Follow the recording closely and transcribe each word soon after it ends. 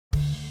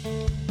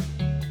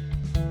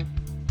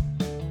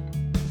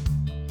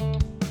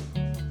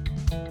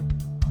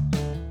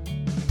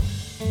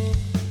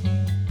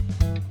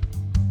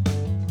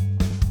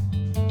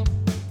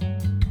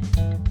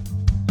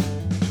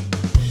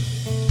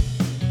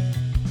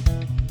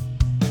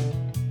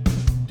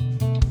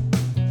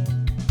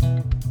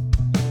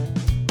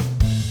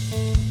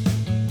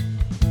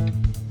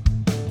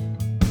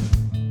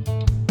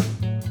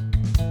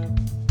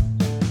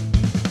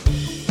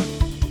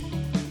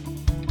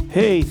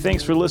Hey,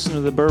 thanks for listening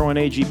to the Berwyn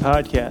AG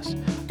podcast.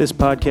 This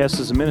podcast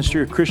is a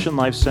ministry of Christian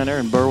Life Center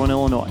in Berwyn,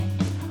 Illinois.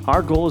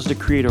 Our goal is to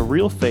create a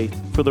real faith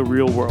for the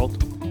real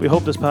world. We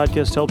hope this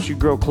podcast helps you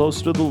grow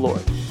closer to the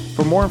Lord.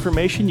 For more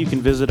information, you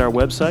can visit our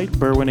website,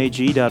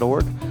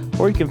 berwynag.org,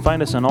 or you can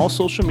find us on all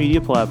social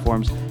media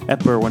platforms at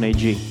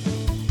berwynag.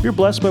 If you're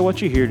blessed by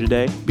what you hear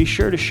today, be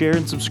sure to share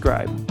and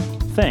subscribe.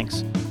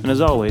 Thanks, and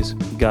as always,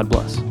 God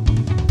bless.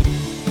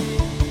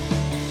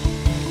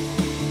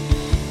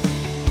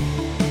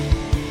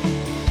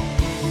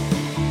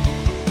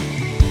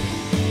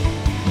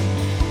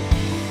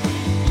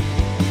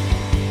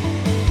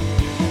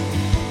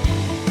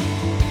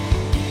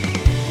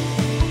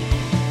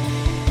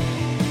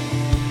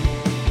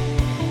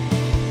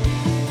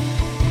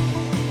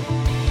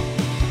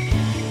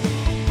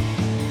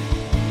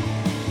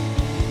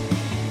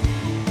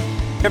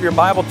 Have your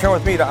Bible, turn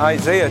with me to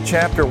Isaiah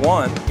chapter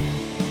 1.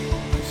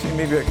 See,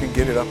 maybe I can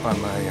get it up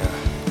on my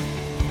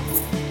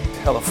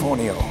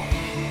telefonio.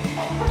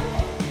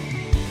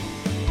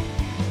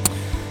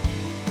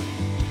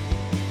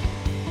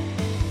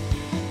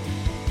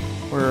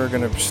 We're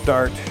going to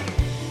start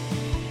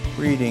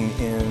reading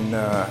in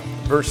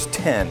verse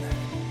 10.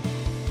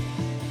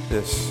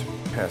 This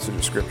passage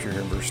of Scripture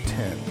here in verse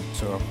 10.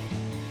 So,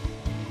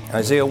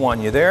 Isaiah 1,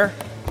 you there?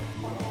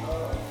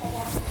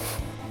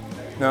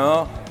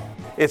 No?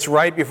 It's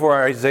right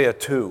before Isaiah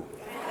 2.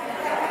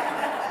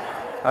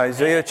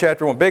 Isaiah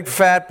chapter 1. Big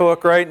fat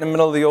book right in the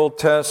middle of the Old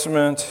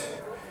Testament.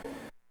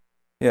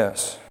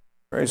 Yes.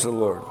 Praise the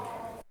Lord.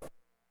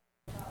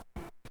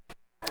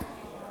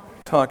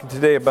 Talking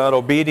today about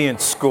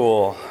obedience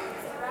school.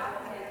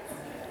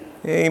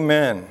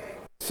 Amen.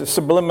 It's a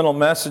subliminal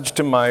message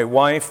to my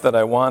wife that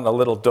I want a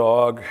little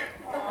dog.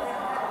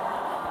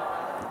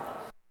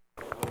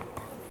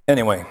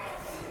 Anyway,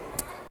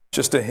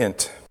 just a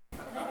hint.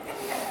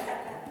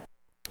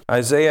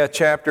 Isaiah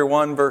chapter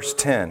 1, verse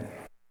 10.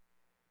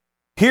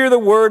 Hear the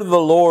word of the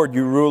Lord,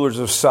 you rulers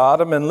of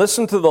Sodom, and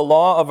listen to the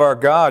law of our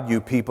God,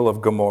 you people of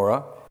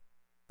Gomorrah.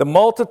 The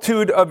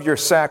multitude of your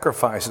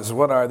sacrifices,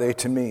 what are they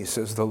to me,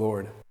 says the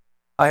Lord?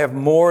 I have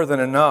more than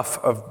enough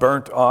of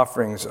burnt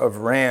offerings of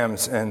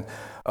rams and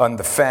on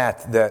the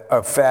fat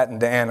of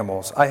fattened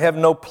animals. I have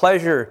no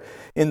pleasure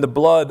in the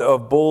blood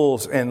of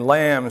bulls and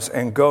lambs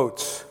and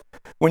goats.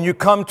 When you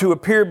come to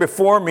appear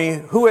before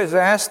me, who has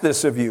asked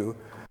this of you?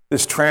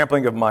 This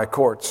trampling of my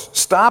courts.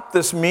 Stop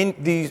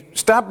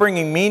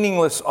bringing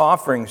meaningless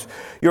offerings.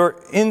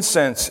 Your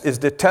incense is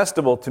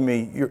detestable to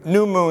me. Your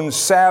new moons,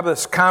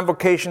 Sabbaths,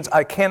 convocations,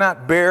 I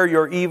cannot bear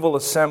your evil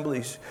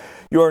assemblies.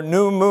 Your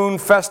new moon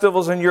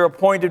festivals and your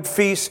appointed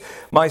feasts,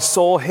 my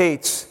soul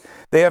hates.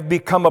 They have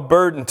become a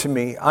burden to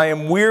me. I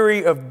am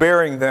weary of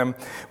bearing them.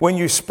 When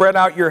you spread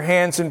out your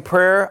hands in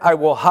prayer, I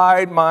will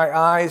hide my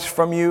eyes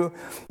from you.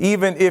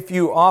 Even if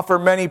you offer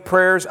many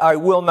prayers, I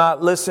will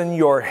not listen.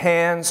 Your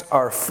hands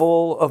are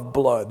full of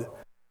blood.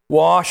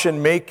 Wash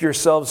and make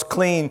yourselves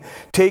clean.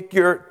 Take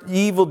your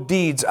evil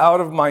deeds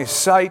out of my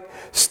sight.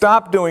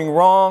 Stop doing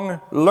wrong.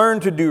 Learn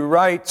to do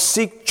right.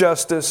 Seek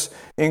justice.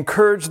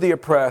 Encourage the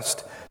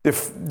oppressed.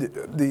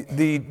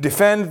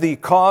 Defend the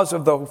cause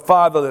of the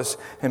fatherless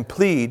and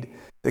plead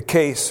the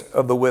case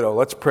of the widow.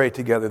 Let's pray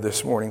together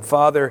this morning.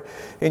 Father,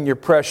 in your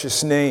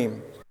precious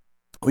name,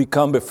 we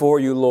come before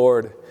you,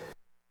 Lord.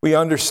 We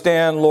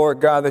understand,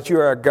 Lord God, that you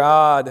are a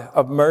God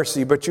of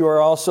mercy, but you are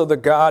also the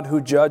God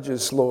who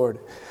judges, Lord.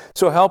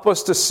 So help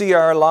us to see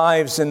our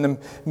lives in the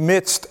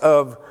midst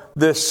of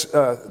this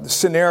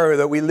scenario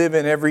that we live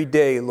in every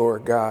day,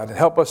 Lord God.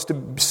 Help us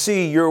to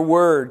see your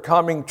word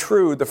coming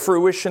true, the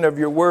fruition of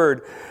your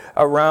word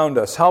around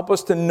us. Help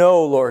us to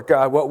know, Lord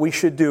God, what we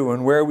should do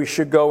and where we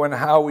should go and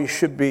how we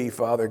should be,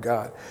 Father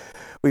God.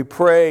 We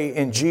pray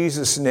in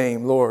Jesus'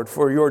 name, Lord,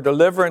 for your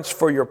deliverance,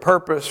 for your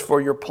purpose, for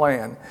your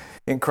plan.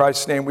 In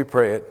Christ's name we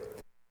pray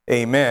it.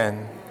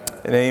 Amen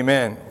and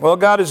amen. Well,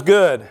 God is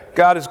good.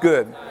 God is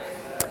good.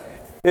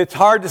 It's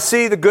hard to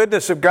see the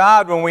goodness of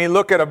God when we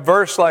look at a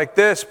verse like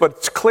this, but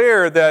it's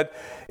clear that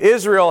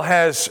Israel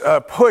has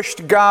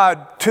pushed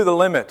God to the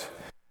limit.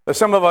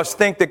 Some of us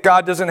think that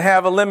God doesn't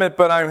have a limit,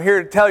 but I'm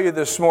here to tell you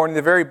this morning,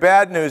 the very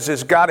bad news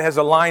is God has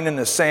a line in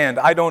the sand.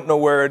 I don't know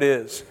where it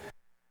is,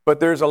 but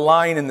there's a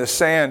line in the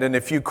sand, and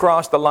if you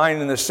cross the line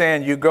in the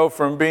sand, you go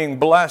from being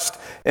blessed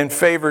and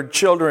favored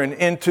children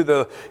into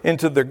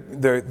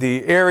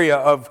the area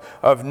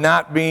of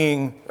not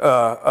being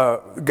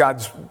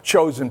God's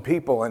chosen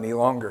people any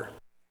longer.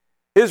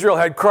 Israel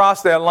had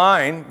crossed that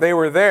line. They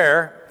were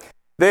there.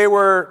 They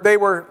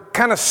were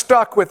kind of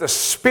stuck with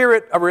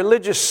a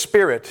religious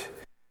spirit.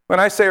 When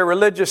I say a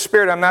religious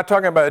spirit, I'm not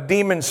talking about a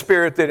demon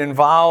spirit that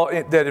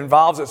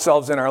involves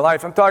itself in our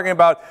life. I'm talking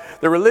about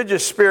the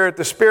religious spirit,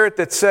 the spirit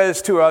that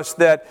says to us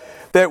that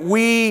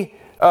we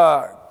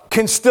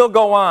can still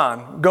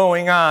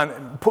going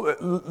on,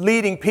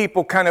 leading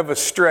people kind of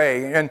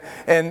astray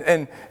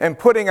and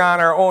putting on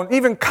our own,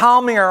 even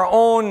calming our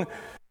own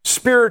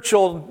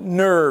spiritual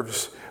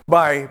nerves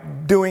by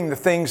doing the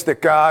things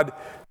that God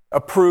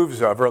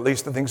approves of, or at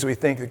least the things we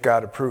think that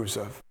God approves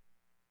of.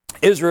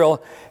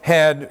 Israel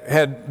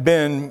had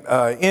been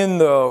in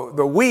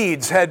the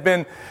weeds, had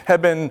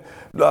been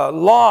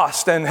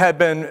lost, and had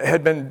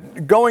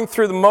been going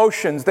through the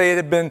motions. They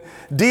had been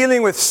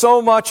dealing with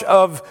so much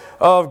of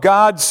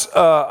God's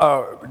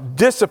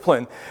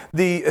discipline.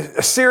 The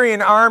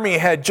Assyrian army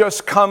had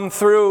just come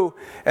through,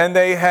 and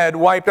they had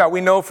wiped out.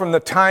 We know from the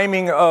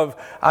timing of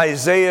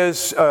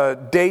Isaiah's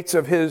dates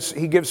of his,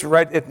 he gives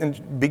right at the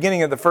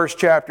beginning of the first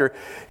chapter,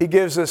 he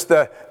gives us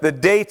the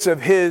dates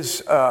of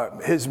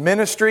his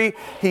ministry.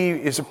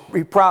 He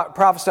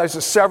prophesies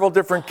to several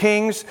different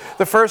kings,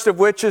 the first of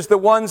which is the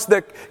ones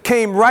that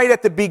came right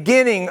at the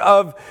beginning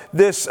of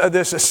this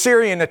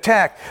Assyrian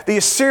attack. The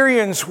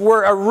Assyrians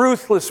were a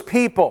ruthless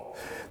people.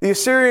 The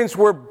Assyrians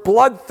were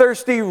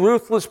bloodthirsty,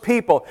 ruthless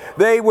people.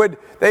 They would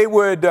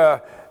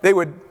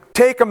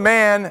take a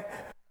man.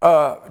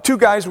 Two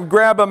guys would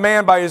grab a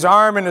man by his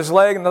arm and his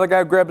leg, another guy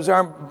would grab his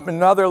arm and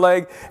another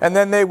leg, and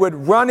then they would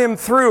run him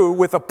through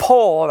with a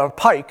pole and a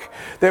pike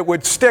that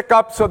would stick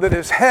up so that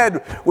his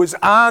head was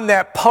on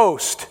that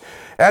post.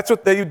 That's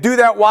what they would do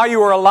that while you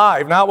were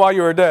alive, not while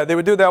you were dead. They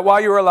would do that while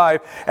you were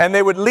alive, and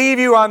they would leave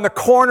you on the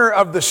corner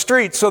of the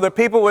street so that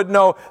people would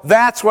know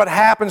that's what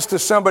happens to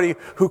somebody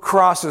who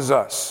crosses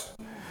us.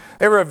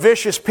 They were a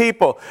vicious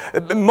people.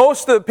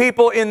 Most of the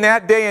people in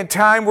that day and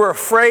time were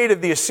afraid of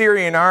the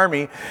Assyrian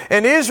army.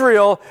 And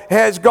Israel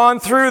has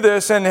gone through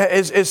this and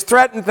is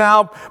threatened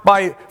now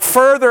by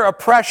further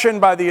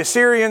oppression by the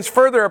Assyrians,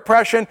 further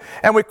oppression.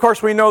 And of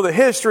course we know the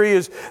history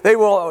is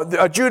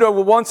Judah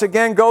will once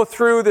again go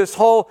through this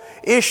whole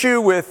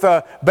issue with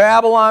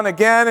Babylon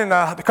again in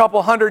a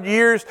couple hundred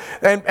years.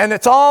 And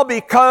it's all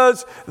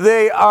because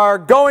they are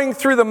going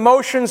through the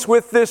motions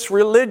with this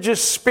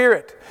religious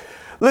spirit.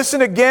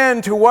 Listen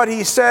again to what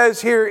he says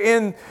here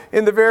in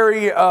the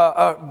very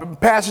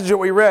passage that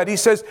we read. He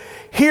says,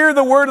 "Hear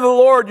the word of the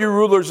Lord, you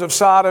rulers of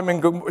Sodom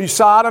and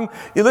Sodom.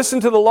 You listen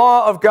to the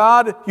law of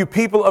God, you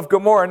people of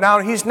Gomorrah." Now,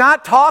 he's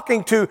not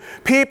talking to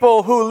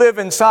people who live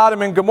in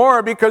Sodom and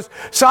Gomorrah, because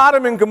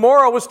Sodom and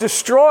Gomorrah was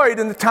destroyed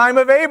in the time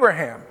of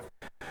Abraham.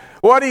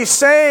 What he's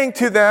saying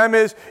to them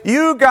is,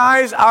 you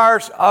guys are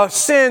a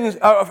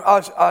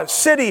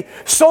city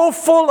so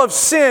full of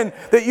sin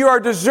that you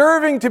are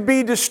deserving to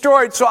be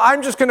destroyed. So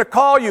I'm just going to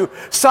call you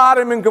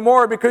Sodom and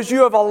Gomorrah, because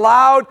you have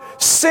allowed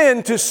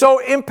sin to so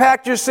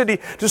impact your city,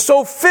 to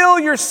so fill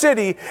your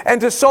city, and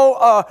to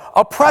so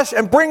oppress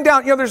and bring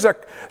down. You know,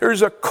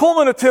 there's a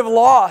cumulative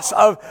loss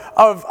of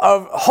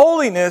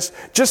holiness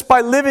just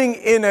by living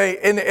in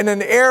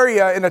an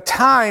area, in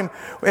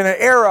an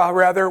era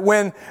rather,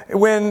 when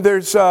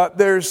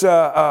there's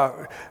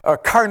a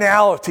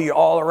carnality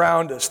all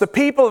around us. The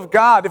people of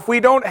God, if we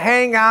don't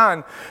hang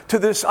on to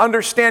this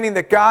understanding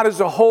that God is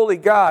a holy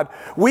God,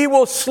 we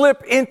will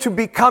slip into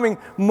becoming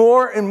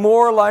more and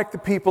more like the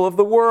people of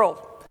the world.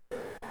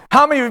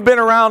 How many of you have been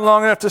around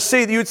long enough to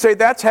see that you'd say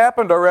that's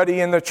happened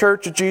already in the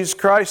Church of Jesus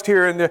Christ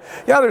here?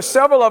 There's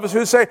several of us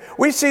who say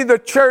we see the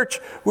church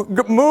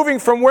moving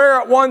from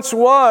where it once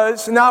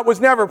was. Now, it was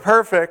never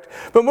perfect,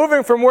 but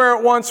moving from where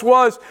it once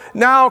was,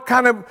 now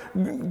kind of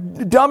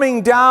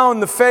dumbing down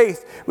the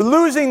faith,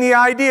 losing the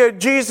idea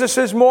Jesus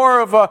is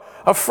more of a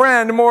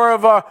friend, more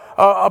of a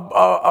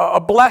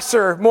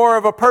blesser, more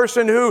of a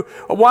person who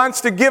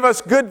wants to give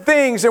us good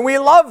things. And we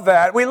love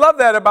that. We love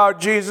that about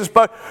Jesus,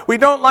 but we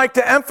don't like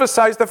to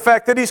emphasize the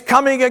fact that he's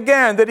coming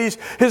again, that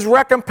his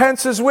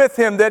recompense is with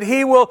him, that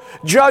he will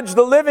judge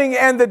the living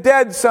and the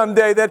dead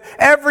someday, that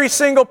every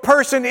single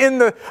person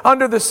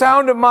under the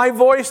sound of my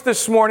voice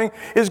this morning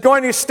is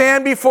going to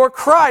stand before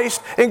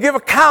Christ and give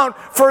account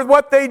for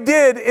what they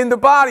did in the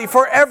body,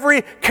 for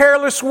every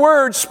careless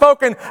word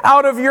spoken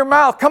out of your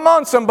mouth. Come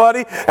on,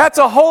 somebody. That's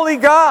a holy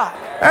God.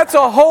 That's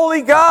a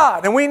holy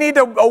God. And we need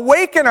to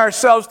awaken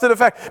ourselves to the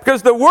fact,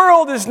 because the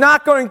world is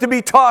not going to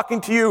be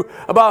talking to you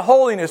about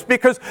holiness,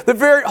 because the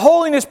very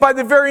holiness by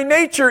the very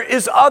nature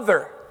is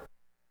other.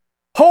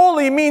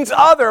 Holy means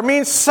other,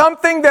 means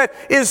something that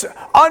is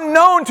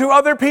unknown to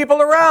other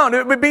people around.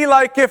 It would be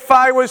like if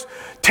I was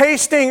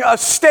tasting a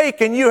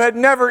steak and you had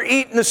never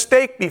eaten a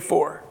steak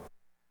before.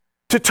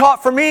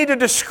 For me to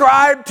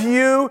describe to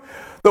you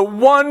the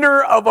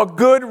wonder of a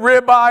good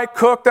ribeye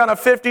cooked on a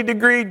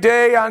 50-degree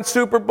day on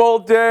Super Bowl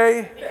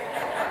day.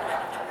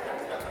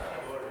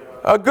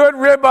 A good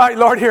ribeye,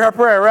 Lord, hear our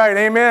prayer, right?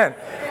 Amen.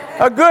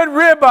 A good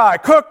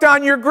ribeye cooked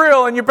on your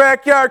grill in your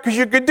backyard, because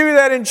you could do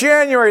that in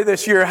January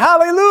this year.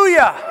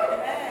 Hallelujah.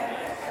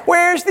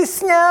 Where's the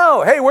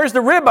snow? Hey, where's the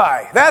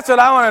ribeye? That's what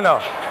I want to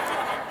know.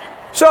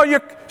 So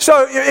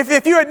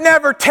if you had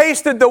never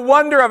tasted the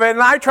wonder of it,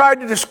 and I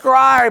tried to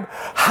describe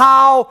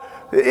how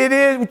it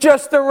is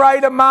just the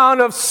right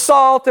amount of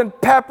salt and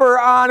pepper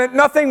on it.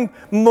 Nothing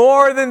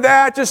more than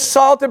that. Just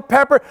salt and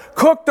pepper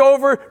cooked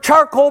over,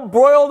 charcoal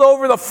broiled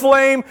over the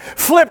flame,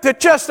 flipped at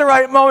just the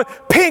right moment.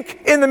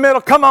 Pink in the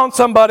middle. Come on,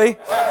 somebody.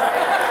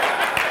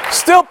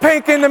 Still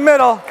pink in the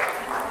middle.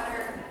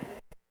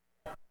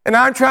 And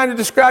I'm trying to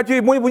describe to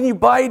you, when you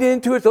bite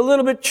into it, it's a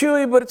little bit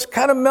chewy, but it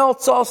kind of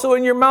melts also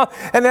in your mouth.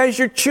 And as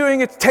you're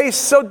chewing, it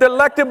tastes so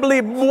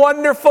delectably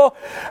wonderful.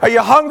 Are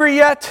you hungry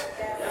yet?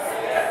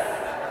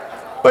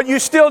 But you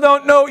still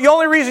don't know. The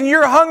only reason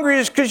you're hungry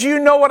is because you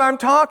know what I'm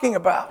talking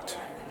about.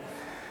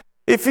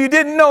 If you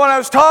didn't know what I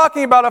was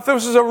talking about, if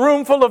this was a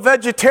room full of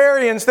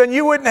vegetarians, then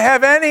you wouldn't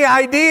have any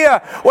idea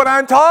what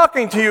I'm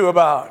talking to you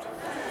about.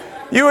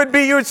 You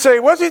would say,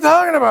 what's he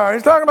talking about?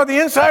 He's talking about the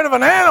inside of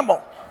an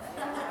animal.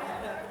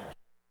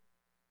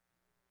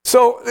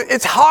 So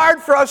it's hard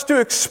for us to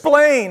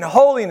explain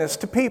holiness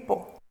to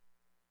people.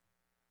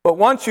 But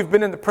once you've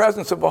been in the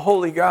presence of a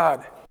holy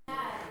God,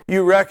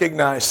 you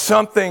recognize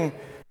something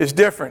is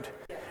different.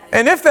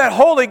 And if that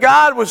holy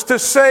God was to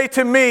say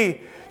to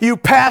me, you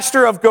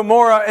pastor of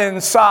Gomorrah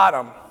and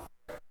Sodom,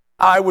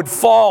 I would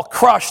fall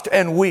crushed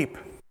and weep.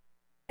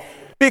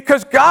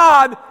 Because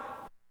God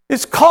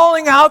is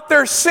calling out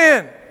their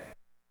sin.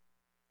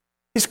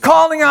 He's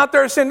calling out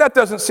their sin. That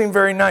doesn't seem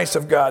very nice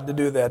of God to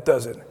do that,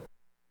 does it?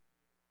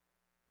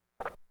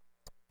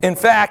 In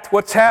fact,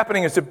 what's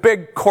happening is a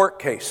big court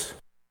case.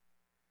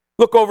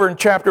 Look over in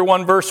chapter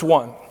 1, verse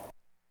 1.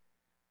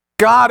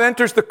 God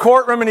enters the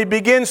courtroom and he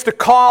begins to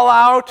call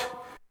out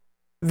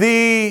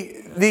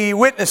the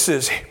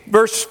witnesses.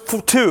 Verse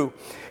 2.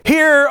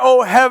 Hear,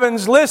 O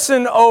heavens,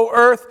 listen, O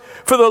earth,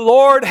 for the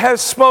Lord has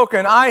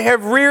spoken. I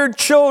have reared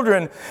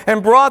children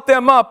and brought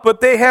them up,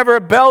 but they have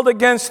rebelled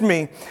against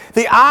me.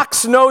 The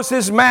ox knows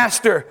his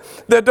master.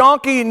 The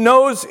donkey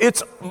knows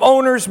its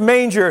owner's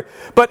manger.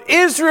 But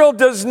Israel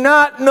does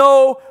not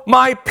know.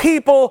 My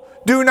people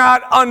do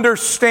not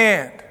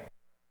understand.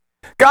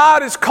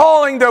 God is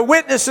calling the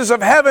witnesses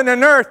of heaven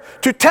and earth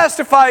to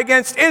testify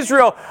against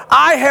Israel.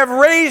 I have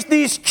raised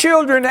these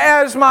children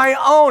as my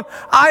own.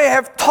 I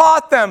have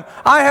taught them.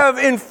 I have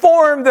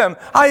informed them.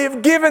 I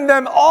have given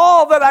them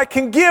all that I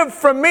can give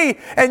from me.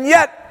 And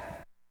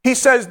yet, he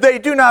says, they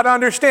do not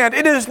understand.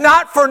 It is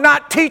not for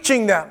not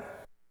teaching them.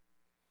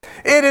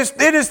 It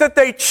is that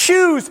they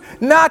choose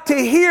not to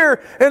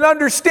hear and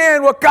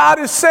understand what God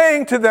is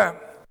saying to them.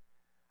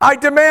 I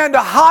demand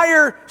a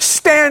higher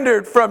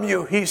standard from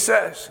you, he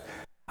says.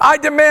 I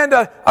demand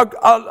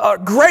a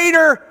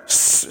greater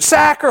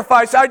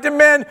sacrifice. I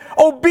demand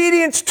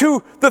obedience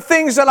to the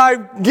things that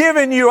I've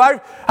given you.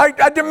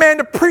 I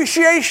demand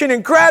appreciation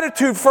and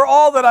gratitude for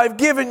all that I've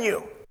given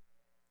you.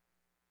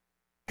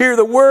 Hear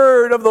the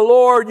word of the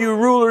Lord, you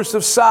rulers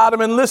of Sodom,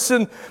 and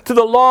listen to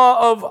the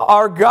law of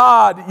our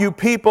God, you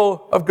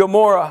people of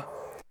Gomorrah.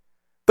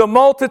 The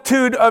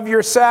multitude of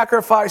your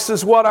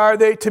sacrifices, what are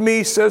they to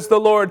me, says the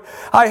Lord?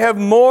 I have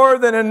more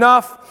than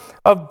enough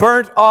of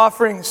burnt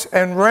offerings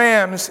and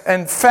rams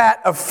and fat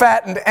of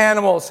fattened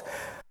animals.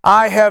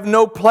 I have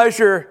no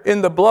pleasure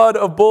in the blood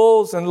of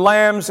bulls and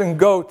lambs and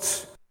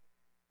goats.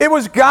 It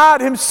was God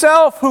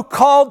himself who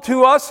called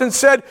to us and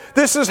said,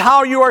 this is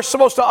how you are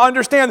supposed to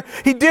understand.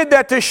 He did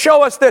that to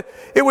show us that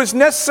it was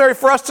necessary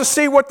for us to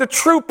see what the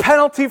true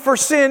penalty for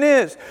sin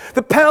is.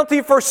 The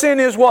penalty for sin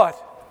is what?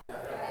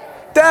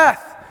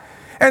 Death.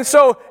 And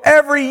so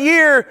every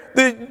year,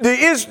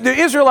 the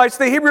Israelites,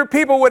 the Hebrew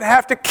people, would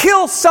have to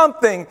kill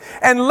something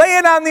and lay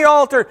it on the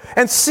altar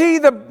and see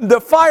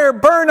the fire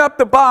burn up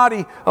the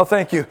body. Oh,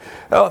 thank you.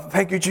 Oh,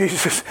 thank you,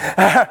 Jesus.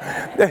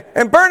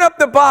 And burn up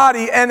the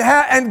body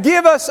and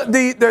give us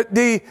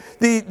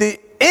the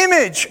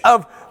image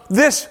of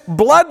this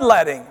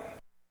bloodletting.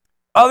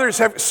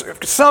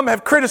 Some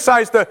have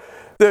criticized the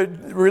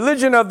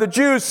religion of the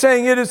Jews,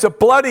 saying it is a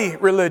bloody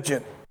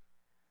religion,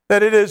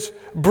 that it is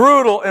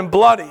brutal and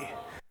bloody.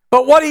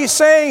 But what he's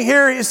saying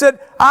here is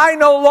that I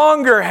no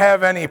longer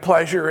have any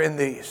pleasure in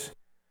these.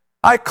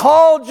 I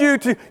called you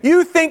to,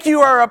 you think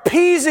you are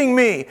appeasing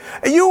me.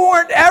 You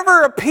weren't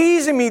ever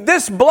appeasing me.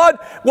 This blood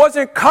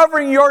wasn't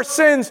covering your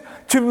sins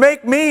to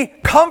make me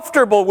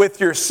comfortable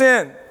with your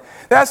sin.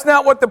 That's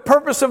not what the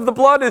purpose of the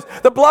blood is.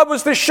 The blood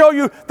was to show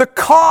you the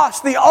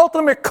cost, the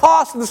ultimate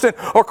cost of the sin.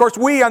 Or, of course,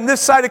 we on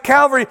this side of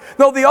Calvary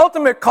know the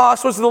ultimate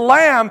cost was the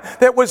lamb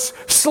that was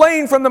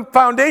slain from the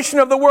foundation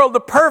of the world.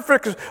 The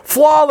perfect,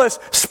 flawless,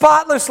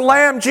 spotless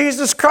lamb,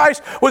 Jesus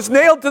Christ, was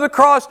nailed to the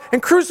cross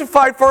and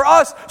crucified for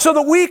us so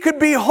that we could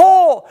be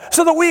whole,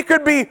 so that we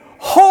could be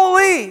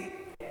holy.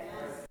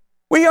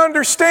 We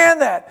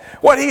understand that.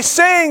 What he's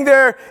saying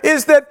there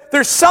is that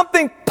there's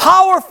something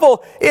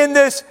powerful in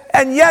this,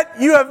 and yet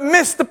you have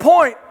missed the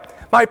point.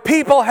 My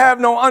people have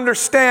no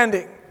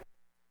understanding.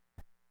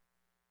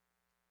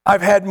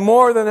 I've had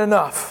more than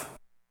enough.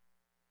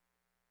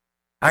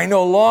 I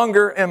no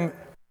longer am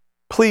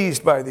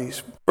pleased by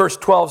these. Verse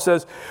 12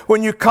 says,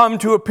 when you come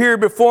to appear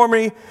before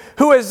me,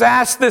 who has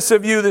asked this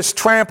of you, this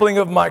trampling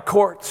of my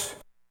courts?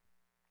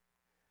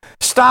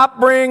 Stop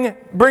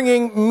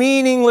bringing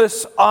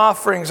meaningless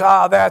offerings.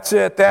 That's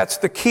it. That's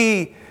the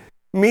key.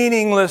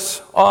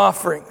 Meaningless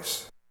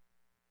offerings.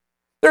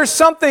 There's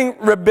something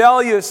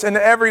rebellious in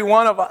every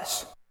one of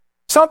us.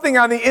 Something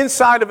on the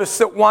inside of us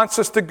that wants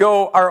us to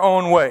go our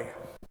own way.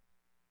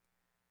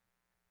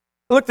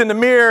 I looked in the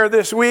mirror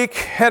this week.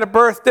 Had a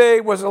birthday.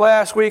 Was it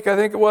last week? I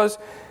think it was.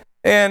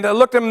 And I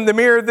looked in the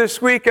mirror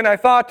this week and I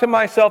thought to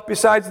myself,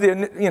 besides the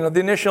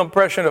initial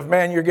impression of,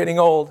 man, you're getting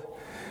old.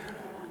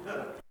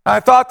 I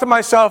thought to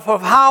myself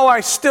of how I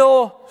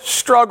still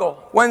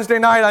struggle. Wednesday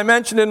night I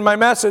mentioned in my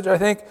message, I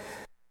think,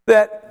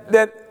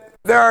 that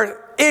there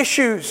are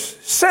issues,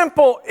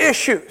 simple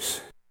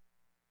issues,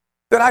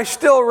 that I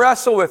still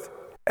wrestle with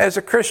as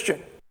a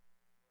Christian.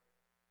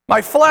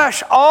 My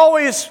flesh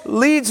always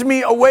leads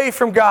me away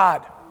from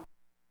God.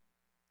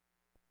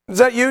 Is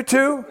that you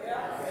too?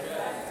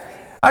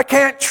 I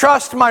can't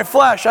trust my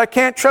flesh. I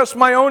can't trust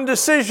my own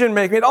decision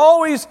making. It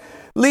always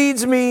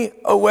leads me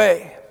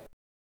away.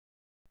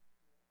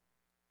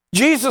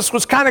 Jesus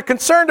was kind of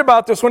concerned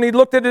about this when he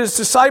looked at his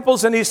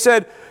disciples and he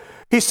said,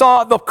 he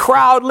saw the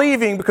crowd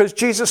leaving because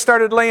Jesus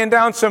started laying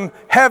down some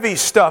heavy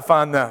stuff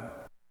on them.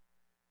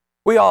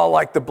 We all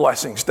like the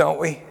blessings, don't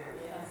we?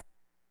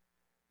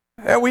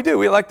 Yeah, we do.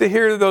 We like to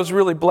hear those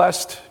really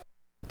blessed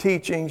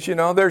teachings. You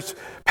know, there's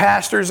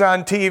pastors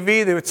on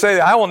TV that would say,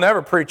 I will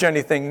never preach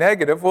anything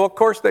negative. Well, of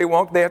course they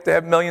won't. They have to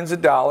have millions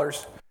of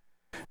dollars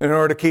in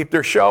order to keep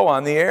their show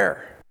on the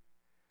air.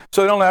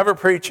 So they don't ever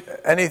preach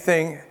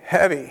anything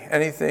heavy,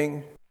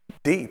 anything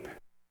deep.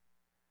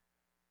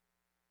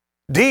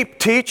 Deep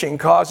teaching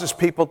causes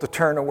people to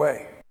turn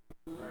away.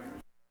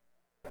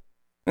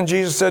 And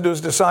Jesus said to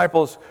his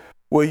disciples,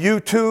 will you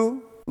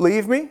too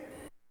leave me?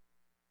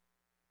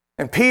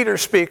 And Peter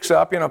speaks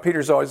up. You know,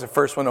 Peter's always the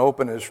first one to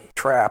open his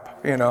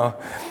trap, you know.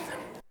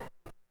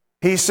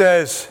 He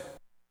says,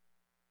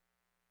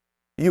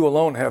 you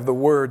alone have the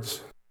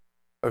words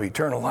of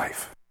eternal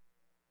life.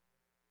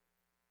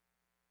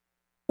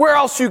 Where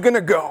else are you going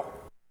to go?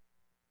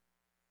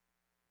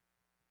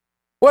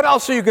 What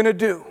else are you going to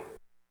do?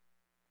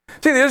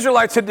 See, the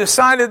Israelites had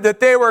decided that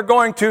they were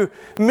going to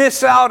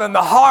miss out on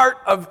the heart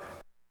of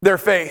their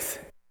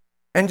faith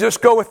and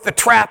just go with the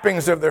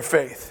trappings of their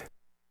faith.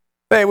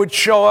 They would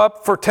show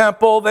up for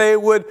temple. They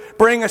would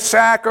bring a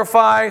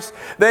sacrifice.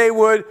 They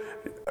would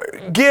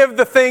give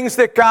the things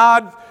that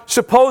God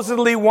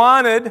supposedly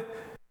wanted,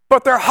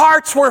 but their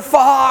hearts were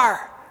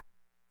far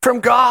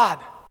from God.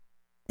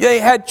 They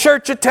had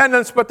church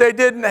attendance, but they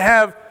didn't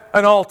have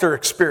an altar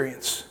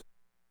experience.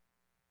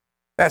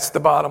 That's the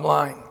bottom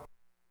line.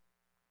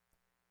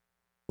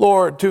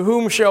 Lord, to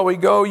whom shall we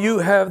go? You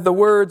have the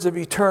words of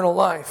eternal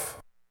life.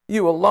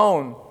 You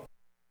alone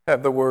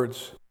have the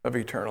words of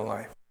eternal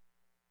life.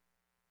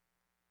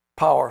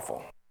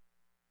 Powerful.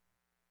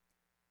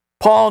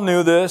 Paul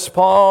knew this.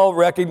 Paul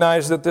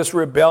recognized that this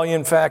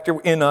rebellion factor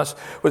in us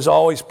was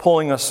always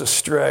pulling us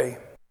astray.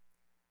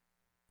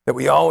 That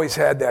we always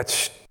had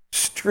that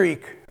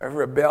streak of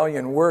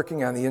rebellion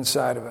working on the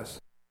inside of us.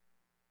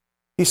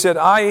 He said,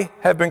 I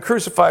have been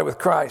crucified with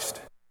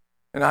Christ,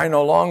 and I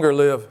no longer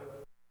live,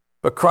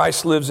 but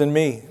Christ lives in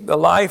me. The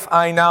life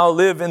I now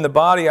live in the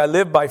body, I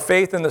live by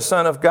faith in the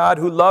Son of God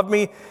who loved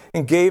me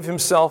and gave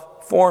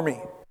himself for me.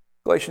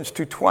 Galatians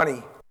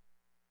 2:20.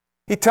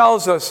 He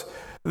tells us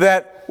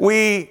that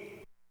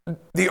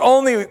the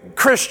only good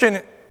Christian,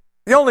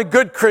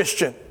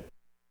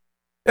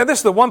 and this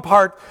is the one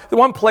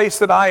place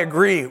that I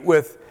agree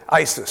with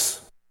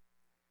ISIS.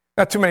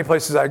 Not too many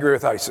places I agree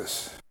with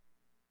ISIS.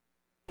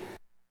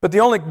 But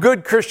the only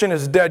good Christian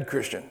is a dead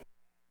Christian.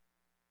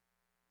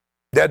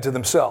 Dead to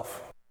themselves.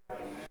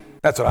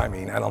 That's what I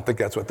mean. I don't think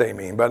that's what they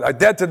mean, but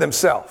dead to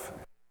themselves.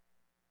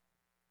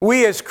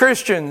 We as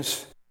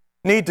Christians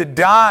need to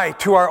die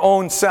to our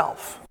own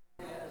self.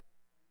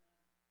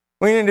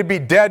 We need to be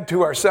dead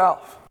to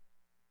ourselves.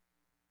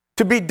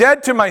 To be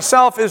dead to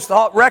myself is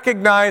to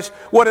recognize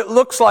what it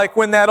looks like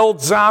when that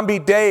old zombie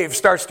Dave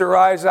starts to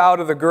rise out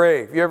of the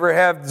grave. You ever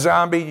have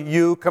zombie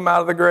you come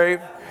out of the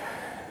grave?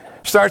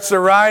 Starts to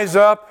rise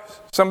up.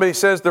 Somebody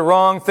says the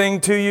wrong thing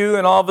to you,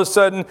 and all of a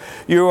sudden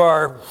you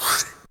are...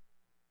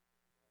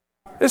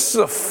 This is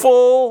a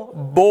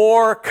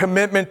full-bore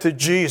commitment to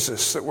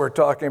Jesus that we're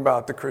talking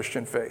about, the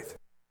Christian faith.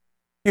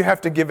 You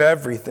have to give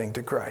everything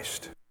to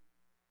Christ.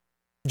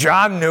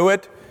 John knew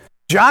it.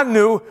 John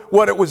knew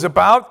what it was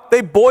about.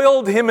 They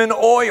boiled him in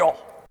oil.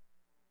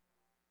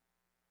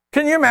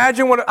 Can you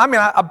imagine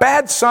a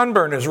bad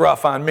sunburn is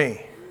rough on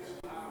me.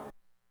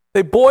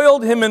 They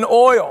boiled him in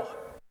oil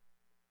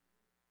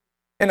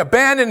and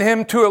abandoned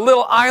him to a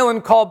little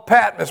island called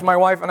Patmos. My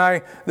wife and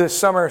I this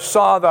summer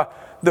saw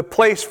the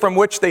place from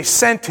which they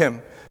sent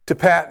him to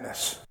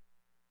Patmos.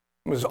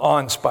 It was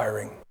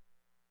awe-inspiring.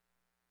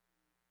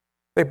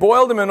 They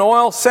boiled him in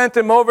oil, sent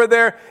him over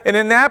there, and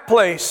in that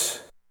place,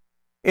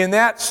 in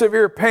that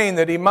severe pain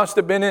that he must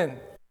have been in,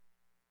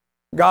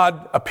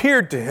 God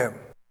appeared to him.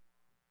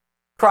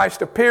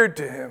 Christ appeared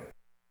to him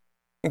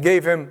and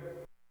gave him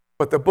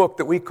what the book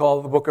that we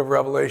call the book of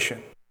Revelation.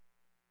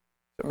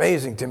 It's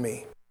amazing to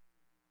me.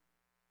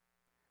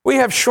 We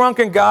have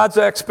shrunken God's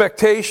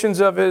expectations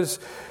of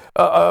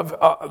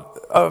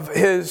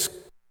his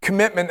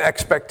commitment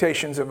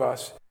expectations of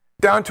us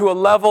down to a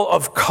level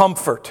of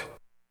comfort.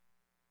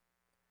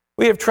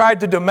 We have tried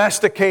to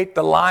domesticate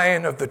the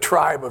Lion of the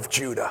tribe of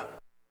Judah.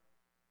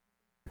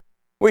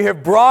 We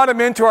have brought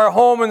him into our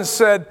home and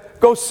said,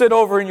 go sit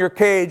over in your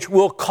cage.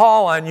 We'll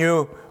call on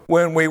you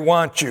when we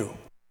want you.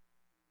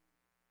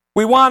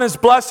 We want his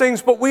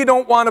blessings, but we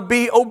don't want to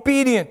be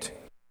obedient.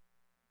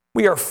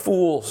 We are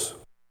fools.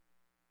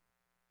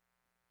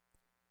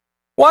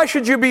 Why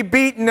should you be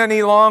beaten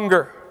any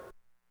longer?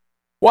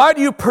 Why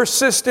do you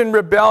persist in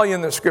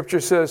rebellion, the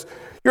scripture says?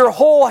 Your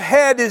whole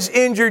head is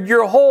injured.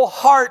 Your whole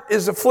heart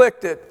is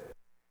afflicted.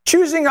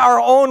 Choosing our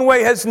own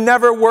way has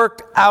never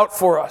worked out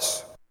for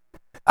us.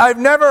 I've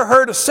never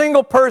heard a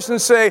single person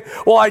say,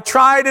 well, I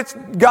tried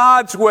it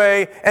God's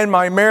way and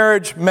my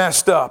marriage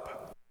messed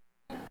up.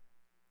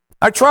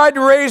 I tried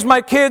to raise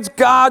my kids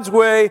God's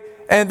way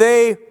and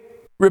they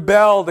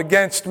rebelled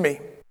against me.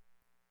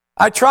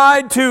 I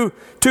tried to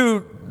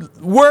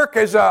work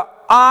as an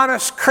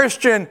honest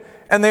Christian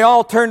and they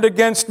all turned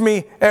against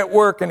me at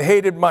work and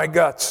hated my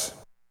guts.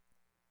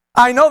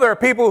 I know there are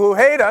people who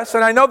hate us,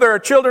 and I know there are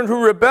children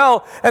who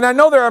rebel, and I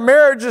know there are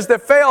marriages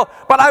that fail,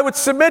 but I would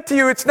submit to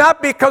you it's not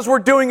because we're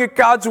doing it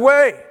God's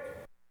way.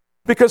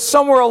 Because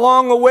somewhere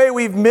along the way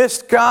we've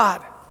missed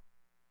God.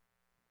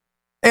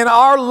 And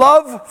our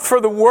love for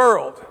the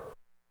world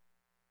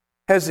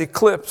has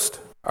eclipsed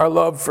our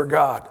love for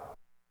God.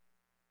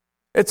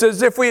 It's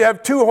as if we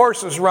have two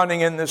horses running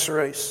in this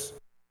race.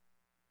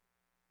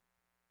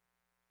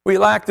 We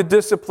lack the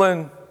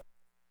discipline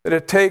that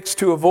it takes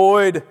to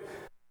avoid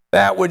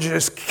that which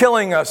is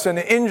killing us and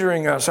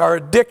injuring us. Our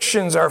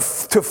addictions are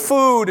to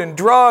food and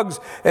drugs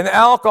and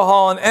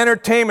alcohol and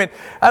entertainment.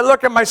 I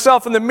look at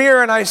myself in the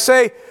mirror and I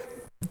say,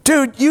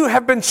 dude, you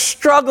have been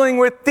struggling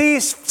with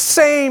these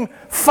same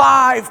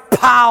 5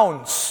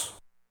 pounds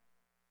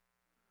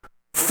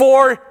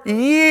for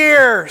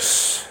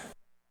years.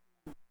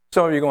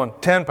 Some of you going,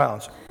 10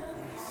 pounds.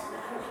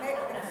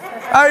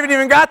 I haven't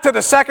even got to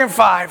the second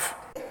 5.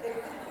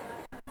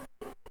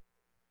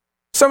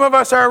 Some of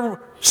us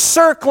are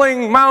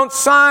circling Mount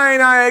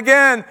Sinai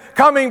again,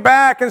 coming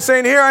back and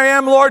saying, here I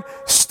am, Lord,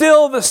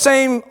 still the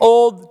same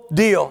old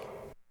deal.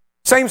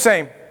 Same.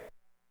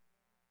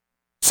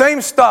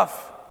 Same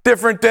stuff,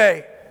 different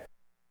day.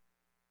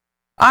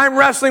 I'm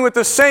wrestling with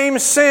the same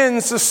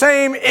sins, the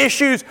same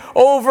issues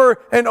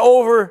over and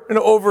over and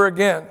over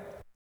again.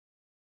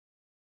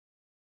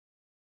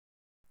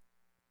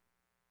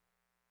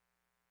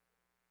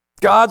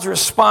 God's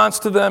response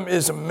to them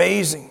is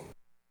amazing.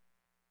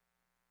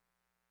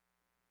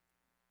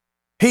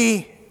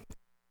 He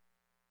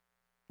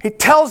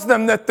tells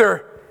them that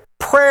their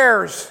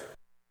prayers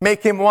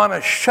make him want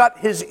to shut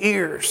his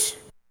ears.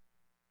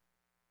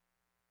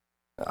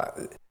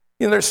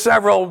 There's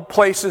several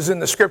places in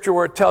the scripture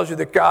where it tells you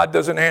that God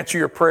doesn't answer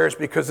your prayers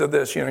because of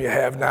this. You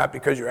have not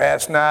because you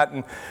ask not,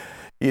 and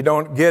you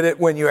don't get it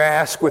when you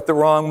ask with the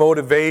wrong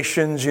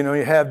motivations. You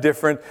have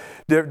different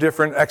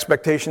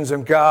expectations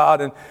of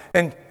God.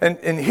 And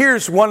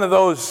here's one of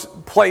those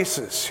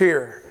places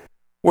here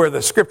where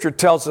the scripture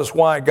tells us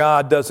why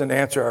God doesn't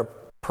answer our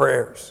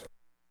prayers.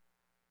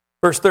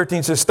 Verse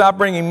 13 says, stop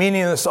bringing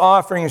meaningless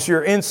offerings.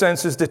 Your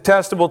incense is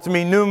detestable to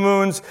me. New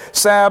moons,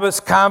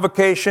 Sabbaths,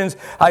 convocations.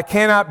 I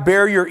cannot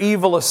bear your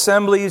evil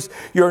assemblies,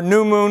 your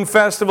new moon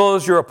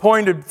festivals, your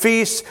appointed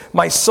feasts.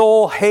 My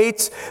soul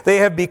hates. They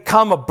have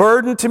become a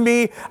burden to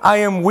me. I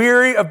am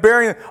weary of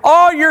bearing them.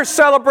 All your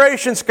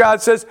celebrations,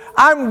 God says,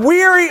 I'm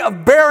weary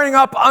of bearing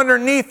up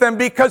underneath them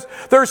because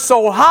they're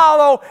so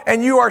hollow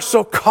and you are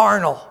so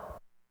carnal.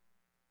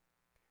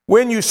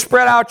 When you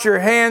spread out your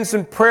hands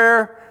in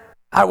prayer,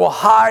 I will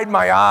hide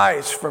my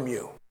eyes from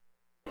you.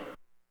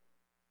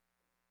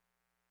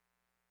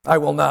 I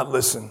will not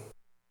listen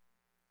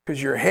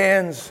because your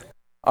hands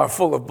are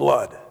full of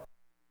blood.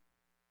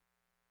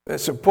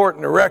 It's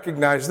important to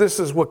recognize this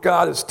is what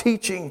God is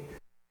teaching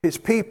his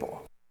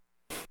people.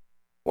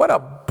 What a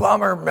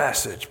bummer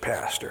message,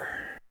 Pastor.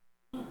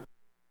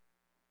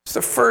 It's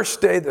the first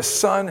day the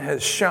sun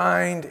has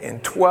shined in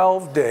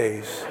 12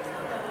 days.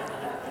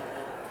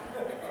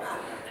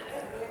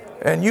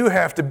 And you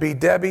have to be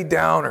Debbie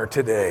Downer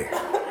today.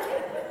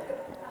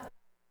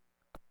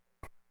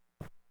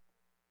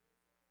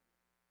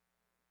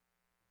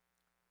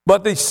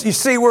 But you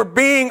see, we're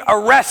being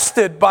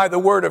arrested by the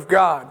Word of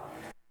God.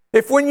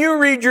 If when you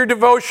read your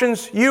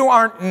devotions, you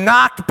aren't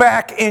knocked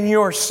back in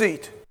your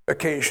seat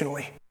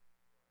occasionally.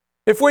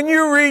 If when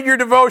you read your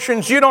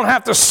devotions, you don't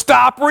have to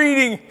stop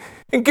reading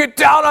and get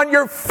down on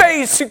your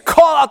face and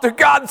call out to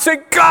God and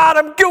say, God,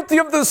 I'm guilty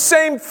of the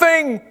same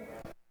thing.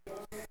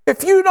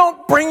 If you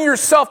don't bring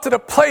yourself to the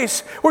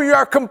place where you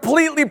are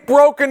completely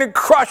broken and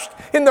crushed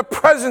in the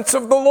presence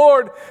of the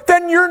Lord,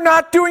 then you're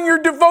not doing your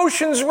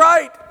devotions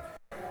right.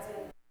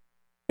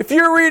 If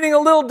you're reading a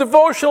little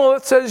devotional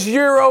that says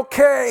you're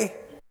okay,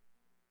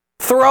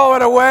 throw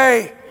it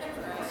away.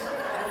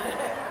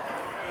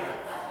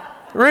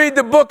 Read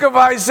the book of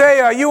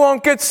Isaiah. You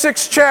won't get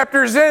 6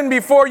 chapters in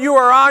before you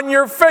are on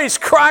your face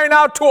crying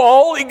out to a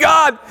holy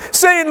God,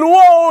 saying,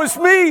 woe is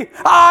me,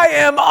 I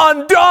am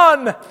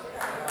undone.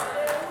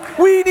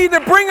 We need to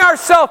bring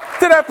ourselves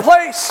to that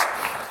place.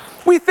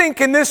 We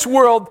think in this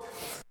world,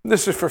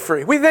 this is for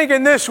free. We think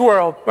in this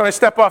world, when I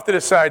step off to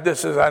the side,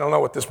 I don't know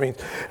what this means.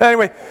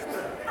 Anyway,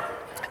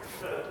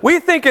 we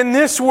think in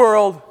this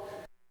world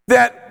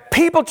that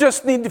people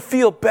just need to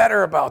feel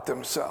better about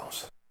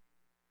themselves.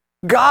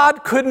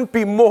 God couldn't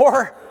be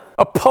more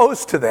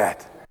opposed to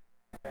that.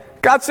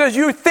 God says,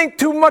 you think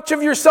too much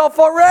of yourself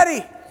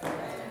already.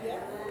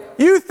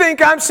 You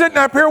think I'm sitting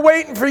up here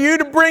waiting for you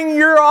to bring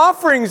your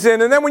offerings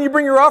in. And then when you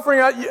bring your offering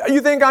out, you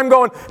think I'm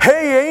going,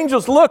 hey,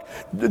 angels, look,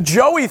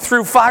 Joey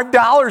threw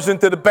 $5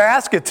 into the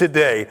basket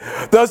today.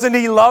 Doesn't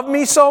he love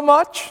me so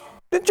much?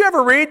 Did you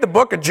ever read the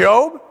book of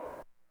Job?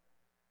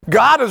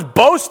 God is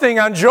boasting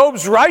on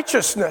Job's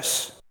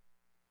righteousness.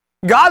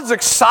 God's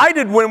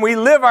excited when we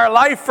live our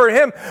life for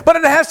Him, but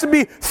it has to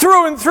be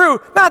through and through,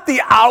 not the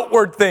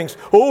outward things.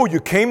 Oh, you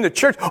came to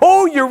church.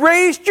 Oh, you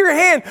raised your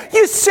hand.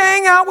 You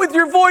sang out with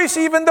your voice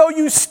even though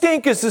you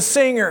stink as a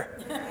singer.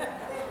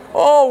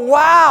 Oh,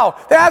 wow.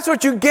 That's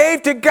what you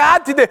gave to God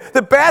today.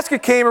 The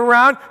basket came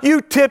around.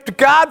 You tipped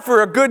God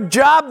for a good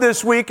job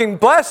this week and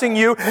blessing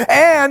you.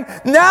 And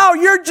now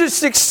you're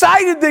just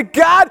excited that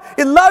God,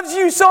 it loves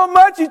you so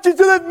much. It just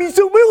loves me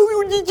so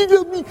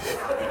much.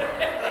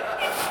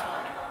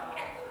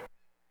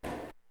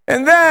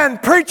 And then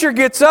preacher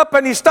gets up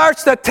and he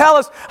starts to tell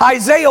us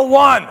Isaiah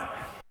 1.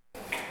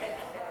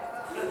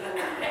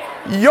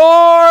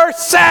 Your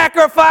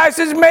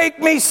sacrifices make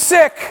me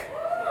sick.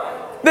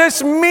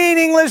 This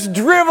meaningless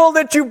drivel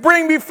that you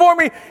bring before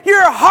me,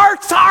 your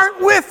hearts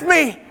aren't with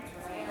me.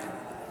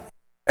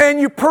 And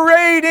you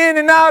parade in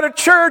and out of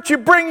church, you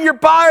bring your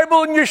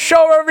Bible and you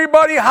show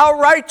everybody how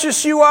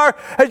righteous you are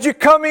as you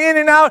come in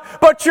and out,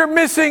 but you're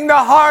missing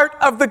the heart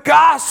of the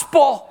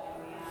gospel.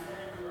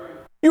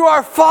 You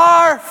are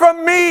far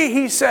from me,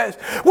 he says.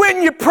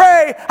 When you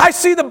pray, I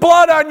see the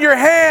blood on your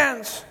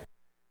hands.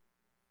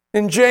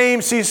 In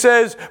James, he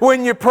says,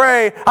 when you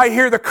pray, I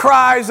hear the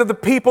cries of the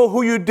people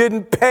who you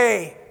didn't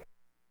pay,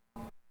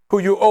 who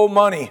you owe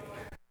money.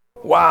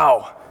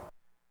 Wow.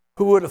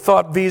 Who would have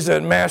thought Visa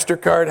and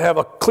MasterCard have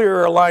a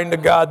clearer line to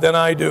God than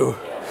I do?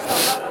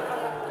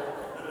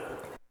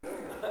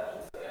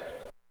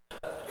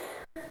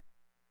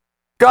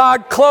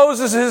 God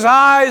closes his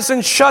eyes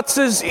and shuts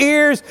his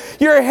ears.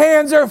 Your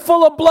hands are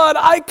full of blood.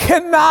 I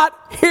cannot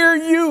hear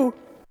you.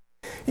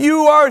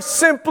 You are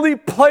simply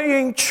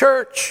playing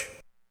church.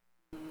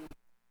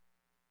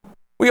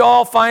 We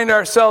all find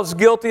ourselves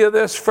guilty of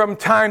this from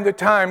time to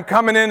time,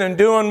 coming in and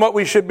doing what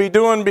we should be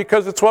doing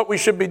because it's what we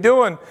should be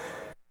doing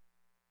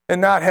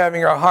and not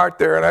having our heart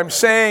there. And I'm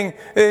saying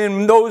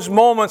in those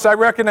moments, I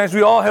recognize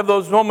we all have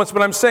those moments,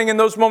 but I'm saying in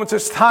those moments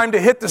it's time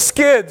to hit the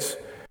skids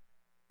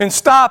and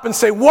stop and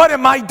say, what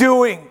am I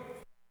doing?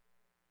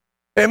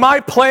 Am I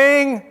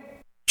playing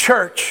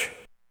church?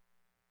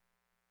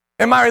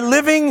 Am I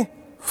living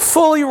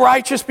fully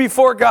righteous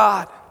before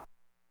God?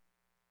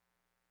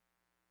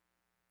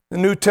 The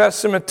New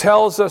Testament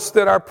tells us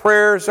that our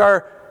prayers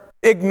are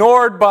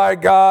ignored by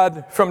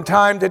God from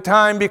time to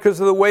time because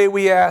of the way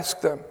we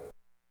ask them.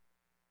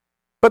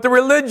 But the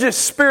religious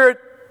spirit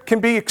can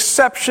be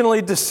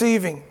exceptionally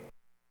deceiving.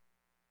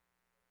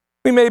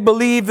 We may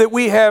believe that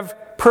we have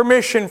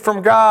permission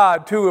from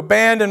God to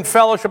abandon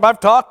fellowship. I've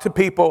talked to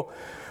people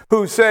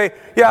who say,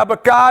 yeah,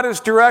 but God is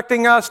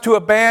directing us to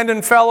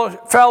abandon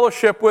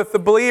fellowship with the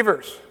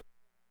believers.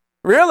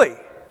 Really?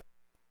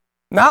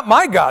 Not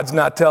my God's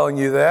not telling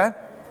you that.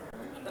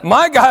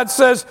 My God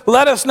says,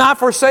 let us not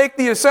forsake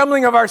the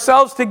assembling of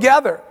ourselves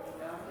together.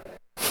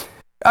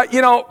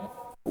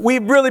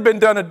 We've really been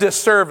done a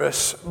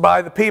disservice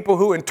by the people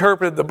who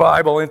interpreted the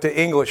Bible into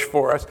English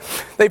for us.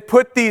 They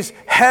put these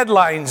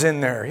headlines in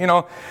there.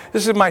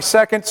 This is my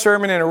second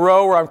sermon in a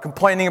row where I'm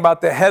complaining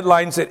about the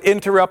headlines that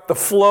interrupt the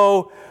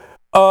flow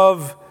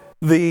of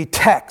the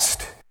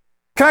text.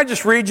 Can I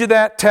just read you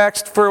that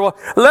text for a while?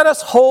 Let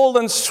us hold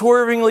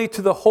unswervingly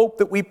to the hope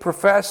that we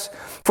profess,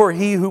 for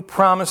he who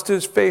promised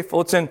is faithful.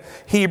 It's in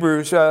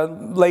Hebrews,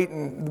 late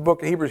in the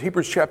book of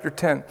Hebrews chapter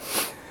 10.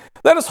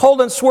 Let us hold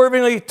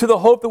unswervingly to the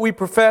hope that we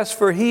profess,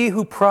 for he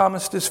who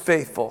promised is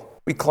faithful.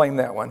 We claim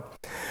that one.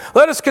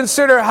 Let us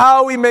consider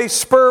how we may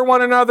spur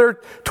one another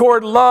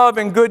toward love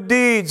and good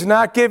deeds,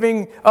 not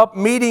giving up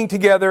meeting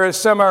together as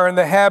some are in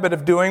the habit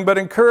of doing, but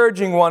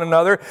encouraging one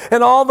another,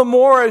 and all the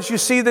more as you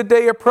see the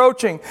day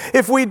approaching.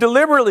 If we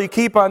deliberately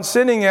keep on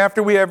sinning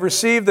after we have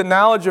received the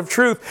knowledge of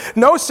truth,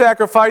 no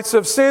sacrifice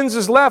of sins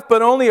is left,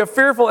 but only a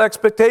fearful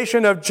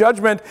expectation of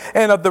judgment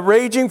and of the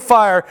raging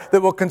fire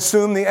that will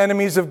consume the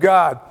enemies of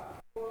God.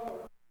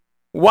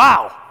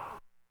 Wow.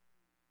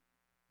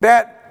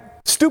 That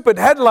stupid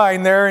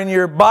headline there in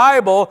your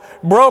Bible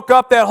broke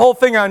up that whole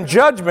thing on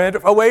judgment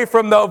away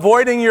from the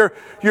avoiding your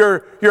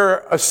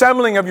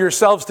assembling of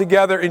yourselves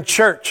together in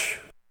church.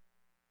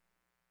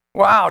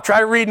 Wow, try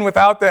reading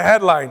without the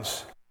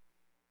headlines.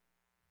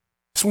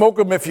 Smoke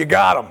them if you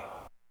got them.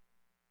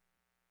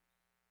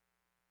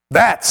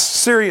 That's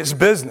serious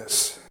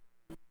business.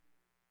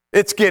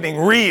 It's getting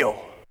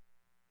real.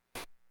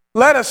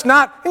 Let us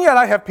not, and yet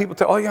I have people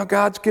tell,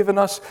 God's given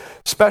us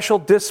special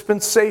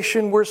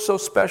dispensation. We're so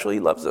special. He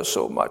loves us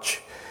so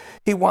much.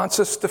 He wants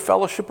us to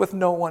fellowship with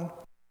no one.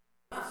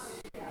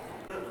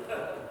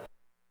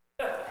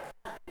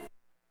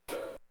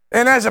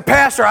 And as a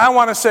pastor, I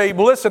want to say,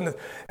 listen,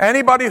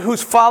 anybody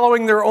who's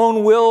following their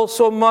own will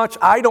so much,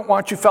 I don't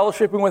want you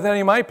fellowshipping with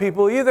any of my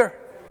people either.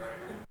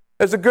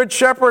 As a good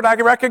shepherd, I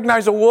can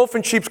recognize a wolf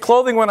in sheep's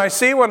clothing when I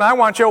see one. I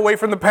want you away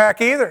from the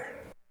pack either.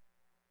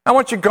 I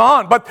want you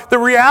gone. But the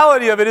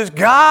reality of it is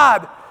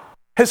God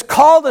has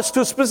called us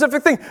to a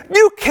specific thing.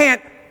 You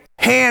can't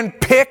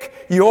handpick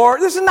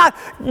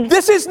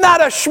this is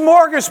not a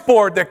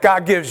smorgasbord that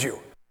God gives you.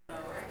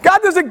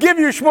 God doesn't give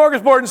you a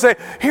smorgasbord and say,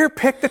 here,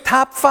 pick the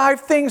top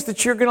 5 things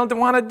that you're going to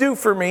want to do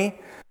for me.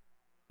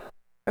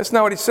 That's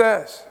not what he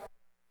says.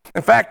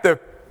 In fact, the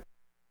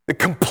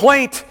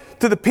complaint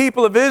to the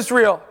people of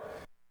Israel,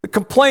 the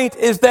complaint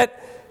is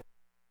that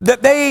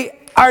they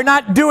are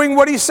not doing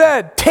what he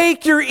said.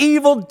 Take your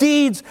evil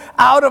deeds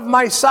out of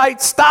my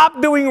sight.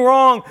 Stop doing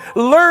wrong.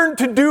 Learn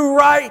to do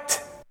right.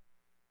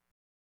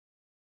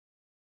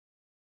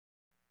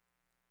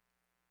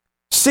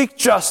 Seek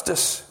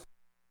justice.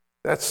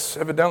 That's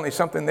evidently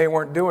something they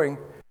weren't doing.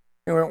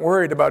 They weren't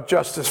worried about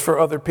justice for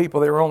other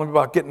people. They were only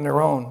about getting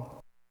their own.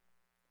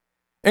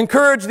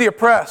 Encourage the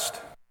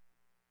oppressed.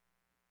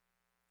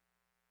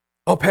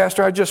 Oh,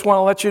 Pastor, I just want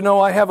to let you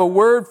know I have a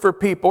word for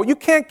people. You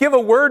can't give a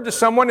word to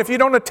someone if you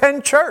don't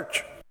attend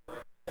church.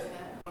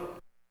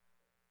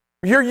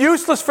 You're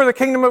useless for the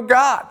kingdom of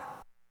God.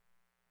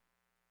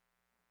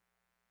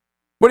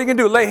 What are you going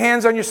to do? Lay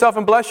hands on yourself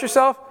and bless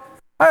yourself?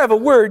 I have a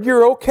word.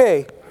 You're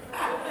okay.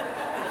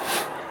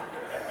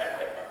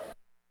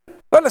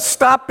 Let us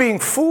stop being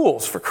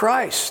fools for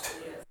Christ.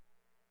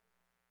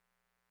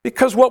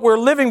 Because what we're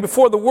living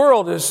before the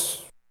world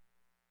is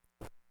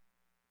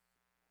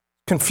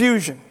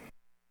confusion.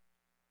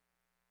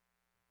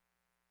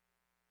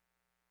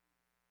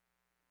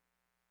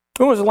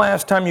 When was the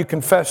last time you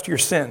confessed your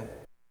sin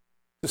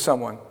to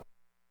someone?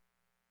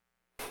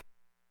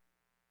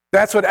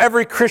 That's what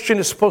every Christian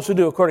is supposed to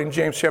do according to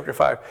James chapter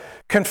 5.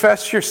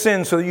 Confess your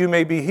sin so that you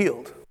may be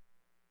healed.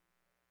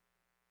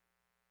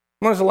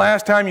 When was the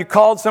last time you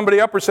called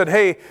somebody up or said,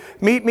 hey,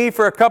 meet me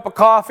for a cup of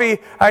coffee?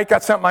 I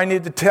got something I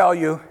need to tell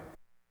you.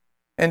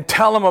 And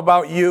tell them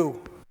about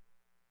you.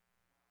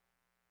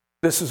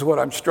 This is what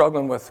I'm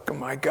struggling with. Oh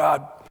my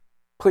God,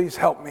 please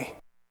help me.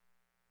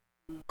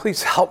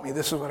 Please help me.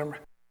 This is what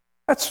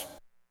That's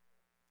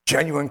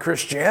genuine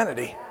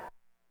Christianity.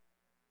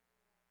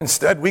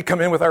 Instead, we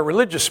come in with our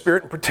religious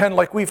spirit and pretend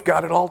like we've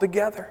got it all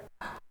together.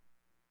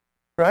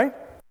 Right?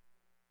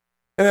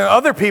 And then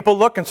other people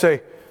look and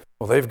say,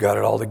 well, they've got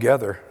it all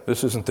together.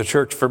 This isn't the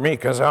church for me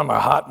because I'm a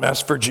hot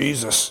mess for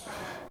Jesus.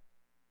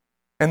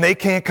 And they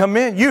can't come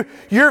in.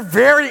 Your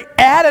very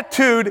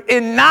attitude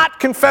in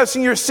not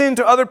confessing your sin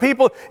to other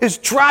people is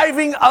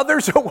driving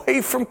others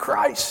away from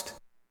Christ.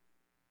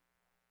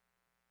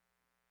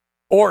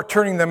 Or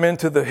turning them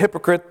into the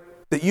hypocrite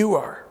that you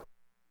are.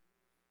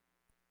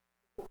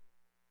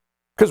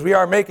 Because we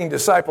are making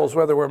disciples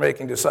whether we're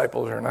making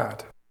disciples or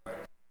not.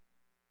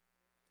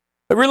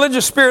 The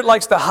religious spirit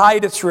likes to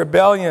hide its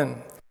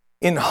rebellion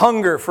in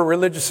hunger for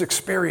religious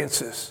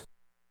experiences.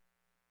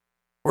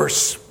 We've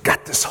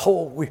got this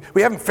whole,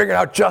 we haven't figured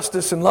out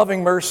justice and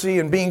loving mercy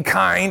and being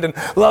kind and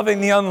loving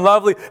the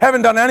unlovely.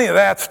 Haven't done any of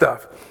that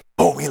stuff.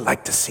 Oh, we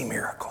like to see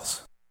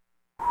miracles.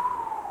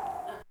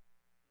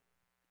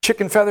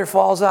 Chicken feather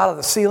falls out of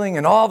the ceiling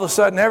and all of a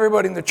sudden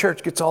everybody in the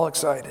church gets all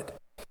excited.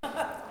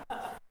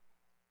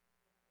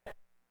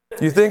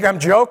 You think I'm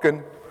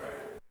joking?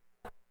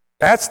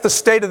 That's the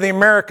state of the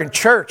American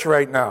church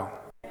right now.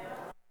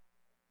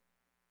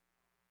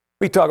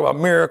 We talk about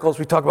miracles,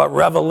 we talk about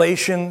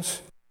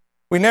revelations.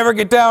 We never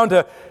get down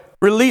to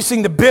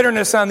releasing the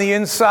bitterness on the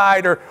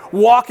inside or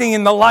walking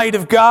in the light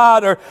of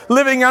God or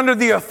living under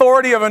the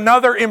authority of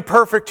another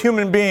imperfect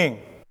human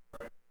being.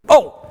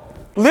 Oh,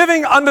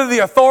 living under the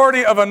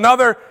authority of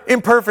another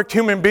imperfect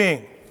human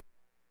being.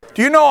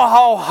 Do you know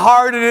how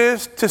hard it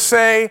is to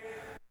say,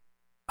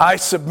 I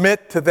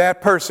submit to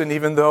that person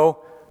even though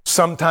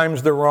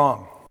sometimes they're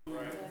wrong?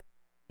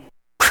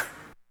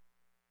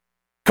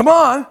 Come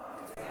on.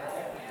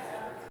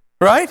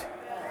 Right?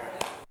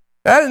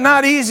 That is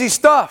not easy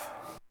stuff.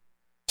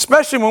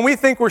 Especially when we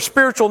think we're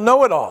spiritual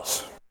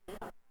know-it-alls.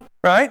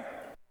 Right?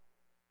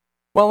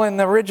 Well, in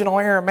the original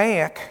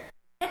Aramaic,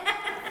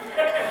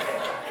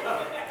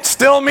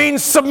 still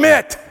means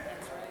submit.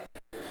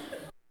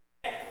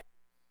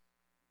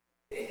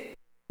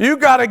 You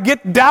got to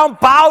get down,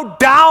 bow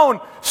down,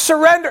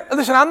 surrender.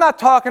 Listen, I'm not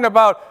talking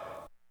about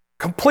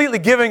completely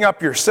giving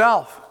up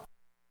yourself.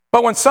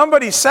 But when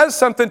somebody says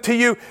something to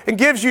you and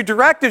gives you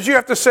directives, you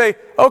have to say,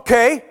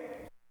 okay,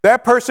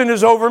 that person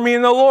is over me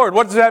in the Lord.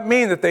 What does that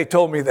mean that they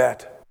told me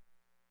that?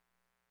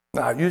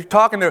 Now, you're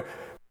talking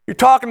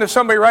to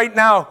somebody right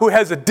now who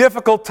has a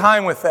difficult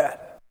time with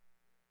that.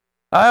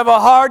 I have a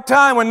hard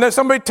time when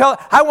somebody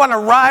I want to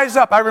rise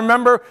up. I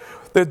remember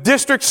the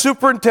district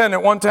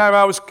superintendent one time.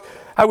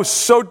 I was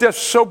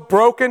so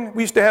broken.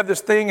 We used to have this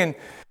thing, and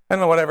I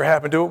don't know whatever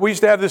happened to it. We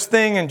used to have this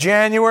thing in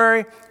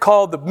January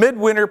called the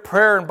Midwinter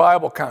Prayer and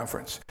Bible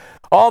Conference.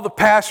 All the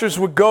pastors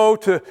would go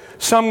to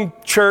some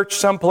church,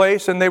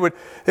 someplace, and they would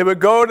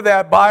go to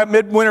that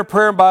Midwinter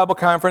Prayer and Bible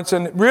Conference.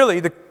 And really,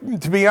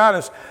 to be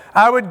honest,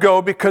 I would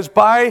go because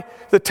by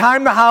the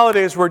time the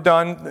holidays were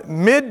done,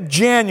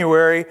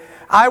 mid-January,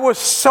 I was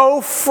so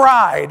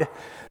fried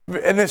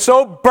and it's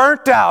so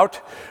burnt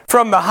out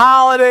from the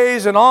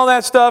holidays and all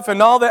that stuff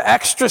and all the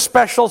extra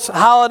special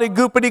holiday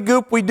goopity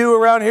goop we do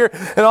around here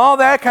and all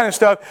that kind of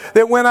stuff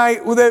that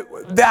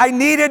that I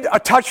needed a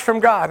touch from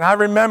God. And I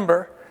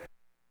remember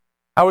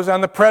I was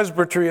on the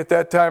presbytery at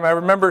that time. I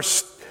remember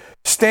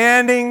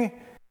standing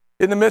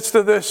in the midst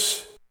of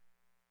this.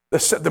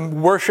 The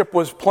worship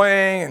was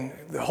playing and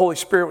the Holy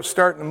Spirit was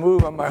starting to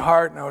move on my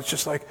heart. And I was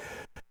just like,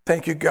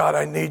 thank you, God.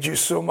 I need you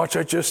so much.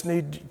 I just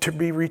need to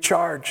be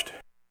recharged.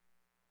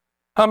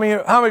 How many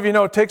of you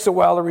know it takes a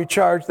while to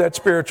recharge that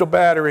spiritual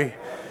battery?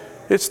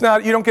 It's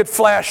not, you don't get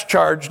flash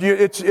charged.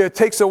 It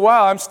takes a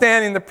while. I'm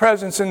standing in the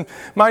presence and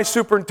my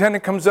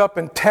superintendent comes up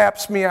and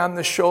taps me on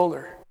the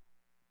shoulder.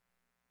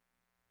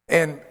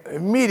 And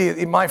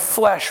immediately my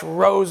flesh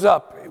rose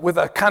up with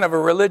a kind of a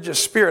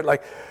religious spirit,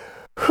 like,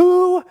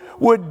 who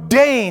would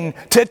deign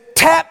to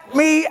tap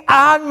me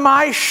on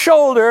my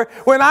shoulder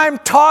when I'm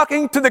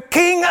talking to the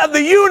King of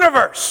the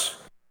universe?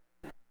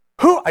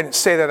 I didn't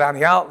say that on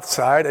the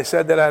outside, I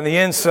said that on the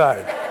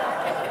inside.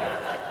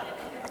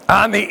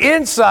 On the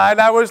inside,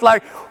 I was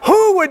like,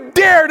 who would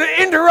dare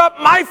to interrupt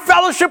my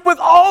fellowship with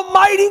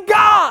Almighty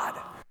God?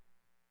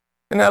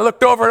 And I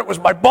looked over, it was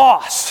my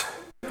boss.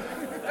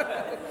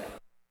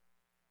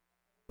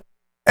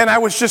 And I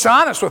was just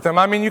honest with him.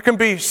 I mean, you can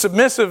be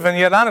submissive and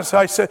yet honest.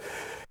 I said,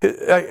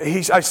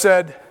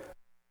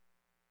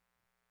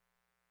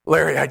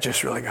 Larry, I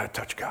just really got to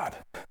touch God.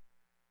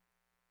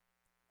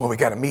 Well, we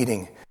got a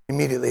meeting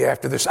immediately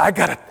after this. I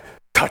got to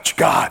touch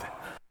God.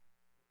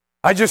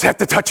 I just have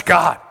to touch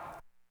God.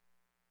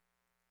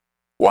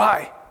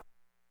 Why?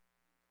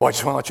 Well, I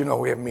just want to let you know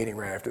we have a meeting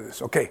right after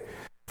this. Okay,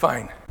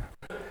 fine.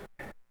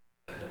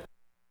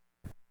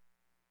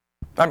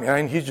 I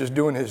mean, he's just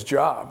doing his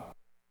job,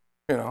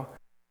 you know.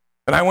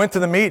 And I went to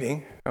the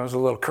meeting. I was a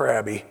little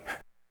crabby.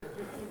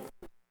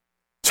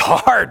 It's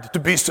hard to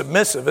be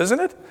submissive, isn't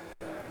it?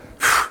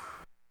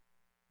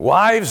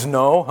 Wives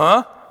know,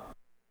 huh?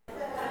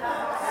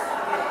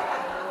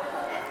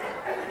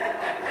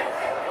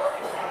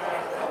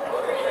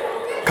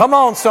 Come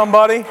on,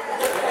 somebody.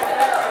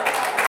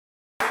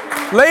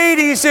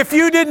 Ladies, if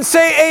you didn't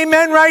say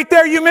amen right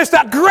there, you missed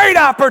a great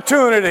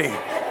opportunity.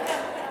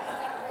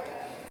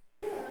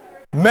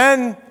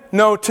 Men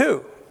know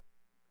too.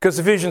 Because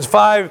Ephesians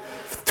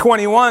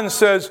 5:21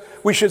 says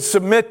we should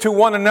submit to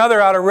one another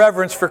out of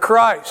reverence for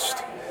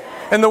Christ.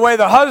 And the way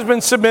the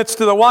husband submits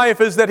to the wife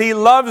is that he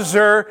loves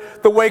her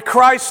the way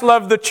Christ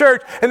loved the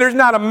church. And there's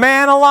not a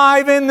man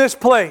alive in this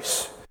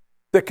place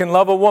that can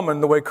love a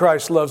woman the way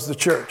Christ loves the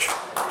church.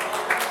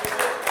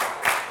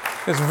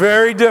 It's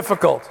very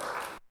difficult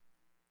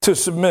to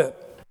submit.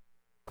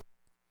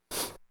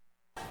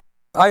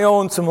 I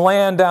own some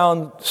land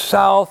down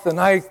south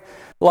and I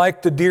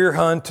like to deer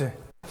hunt.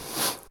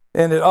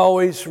 And it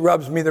always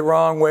rubs me the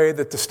wrong way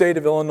that the state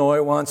of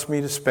Illinois wants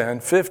me to spend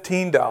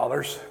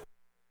 $15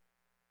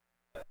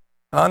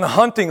 on a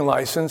hunting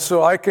license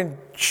so I can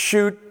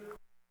shoot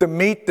the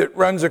meat that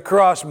runs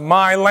across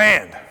my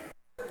land.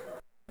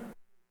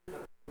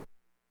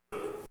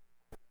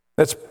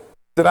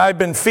 That I've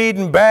been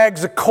feeding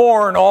bags of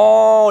corn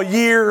all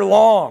year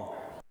long.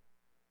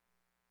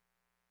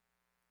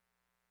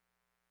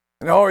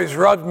 And it always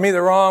rubs me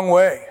the wrong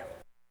way.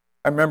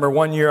 I remember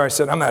one year I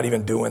said, I'm not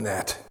even doing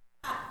that.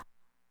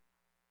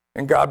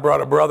 And God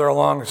brought a brother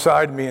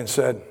alongside me and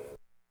said,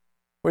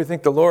 what do you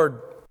think the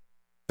Lord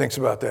thinks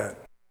about that?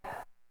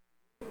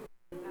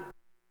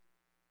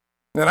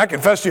 And I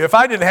confess to you, if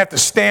I didn't have to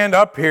stand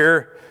up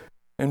here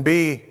and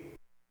be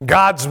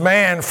God's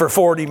man for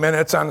 40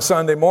 minutes on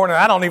Sunday morning,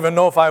 I don't even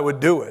know if I would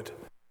do it.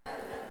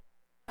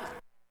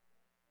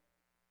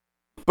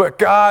 But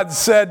God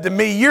said to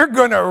me, you're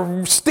going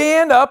to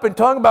stand up and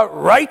talk about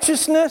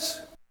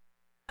righteousness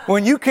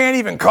when you can't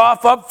even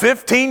cough up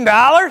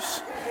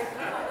 $15?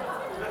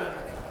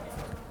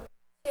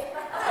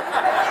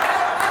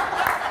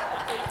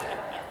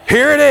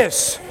 Here it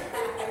is.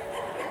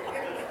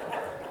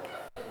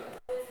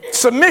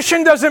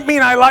 Submission doesn't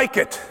mean I like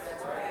it.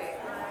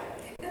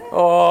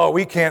 Oh,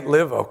 we can't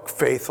live a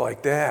faith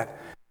like that.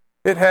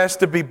 It has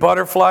to be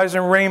butterflies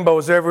and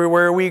rainbows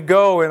everywhere we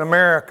go in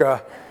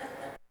America.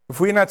 If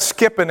we're not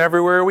skipping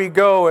everywhere we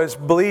go as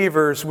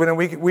believers, when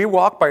we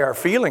walk by our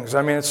feelings.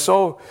 I mean, it's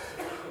so,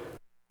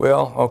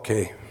 well,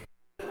 okay.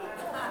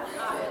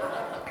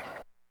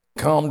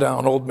 Calm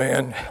down, old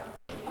man.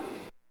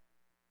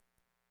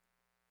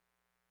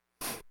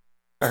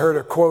 I heard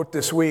a quote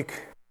this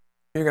week.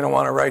 You're going to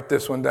want to write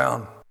this one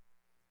down.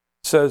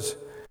 It says,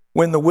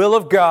 when the will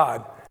of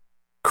God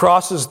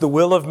crosses the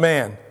will of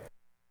man,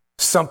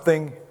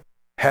 something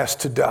has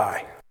to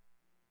die.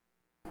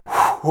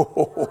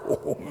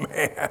 Oh,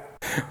 man.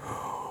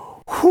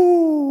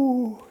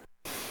 Whew.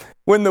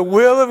 When the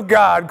will of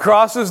God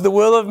crosses the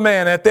will of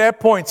man, at that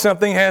point,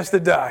 something has to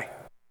die.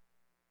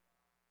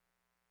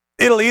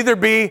 It'll either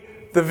be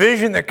the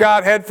vision that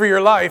God had for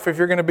your life if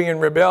you're going to be in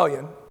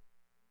rebellion,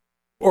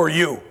 or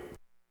you.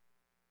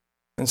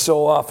 And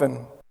so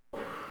often,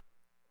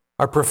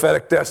 our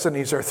prophetic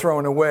destinies are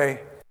thrown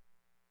away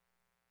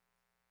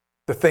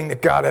the thing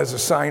that God has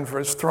assigned for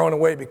us thrown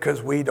away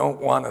because we don't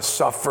want to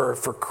suffer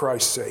for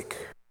Christ's sake.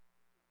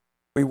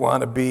 We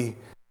want to be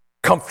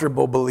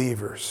comfortable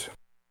believers.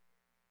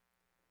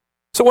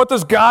 So what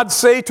does God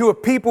say to a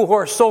people who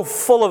are so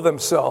full of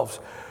themselves?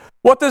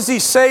 What does he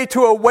say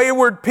to a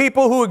wayward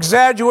people who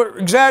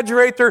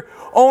exaggerate their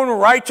own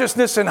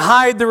righteousness and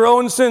hide their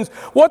own sins?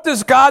 What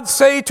does God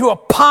say to a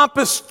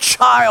pompous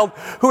child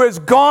who has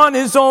gone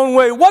his own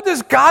way? What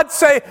does God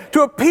say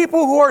to a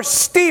people who are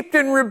steeped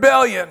in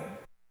rebellion?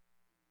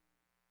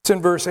 It's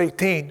in verse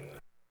 18.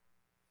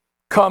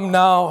 Come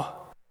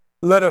now,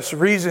 let us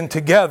reason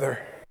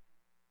together.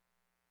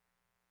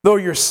 Though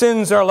your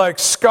sins are like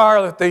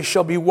scarlet, they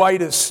shall be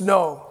white as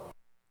snow.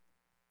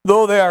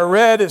 Though they are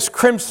red as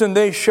crimson,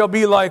 they shall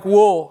be like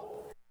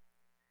wool.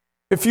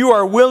 If you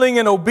are willing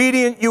and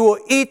obedient, you will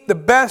eat the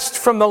best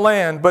from the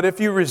land. But if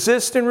you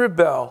resist and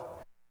rebel,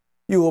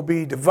 you will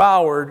be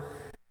devoured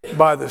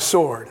by the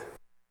sword.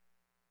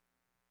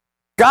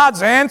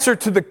 God's answer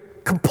to the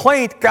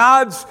complaint,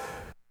 God's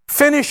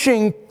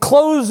finishing,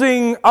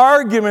 closing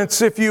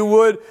arguments, if you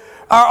would,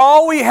 are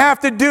all we have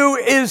to do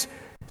is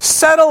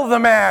settle the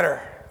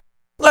matter.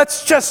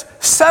 Let's just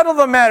settle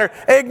the matter.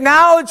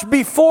 Acknowledge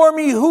before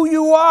me who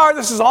you are.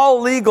 This is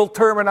all legal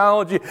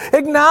terminology.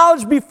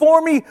 Acknowledge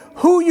before me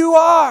who you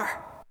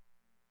are.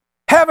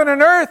 Heaven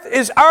and earth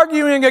is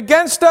arguing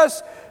against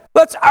us.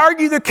 Let's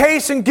argue the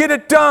case and get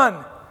it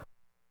done.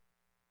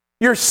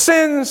 Your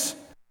sins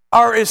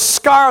are as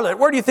scarlet.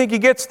 Where do you think he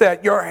gets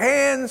that? Your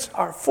hands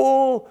are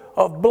full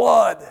of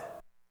blood.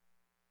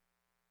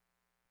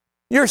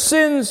 Your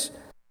sins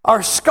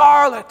are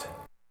scarlet.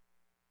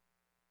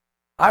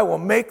 I will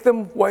make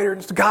them whiter.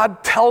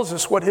 God tells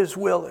us what his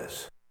will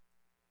is.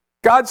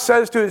 God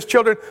says to his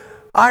children,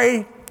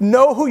 I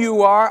know who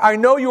you are. I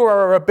know you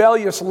are a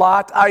rebellious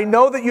lot. I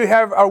know that you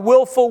have a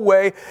willful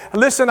way.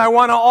 Listen, I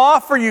want to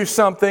offer you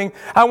something.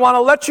 I want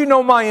to let you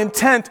know my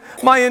intent.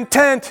 My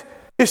intent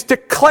is to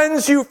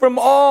cleanse you from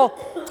all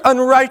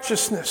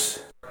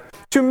unrighteousness,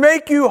 to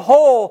make you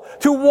whole,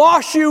 to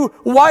wash you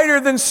whiter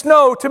than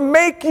snow, to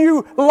make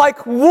you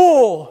like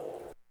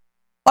wool,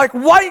 like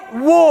white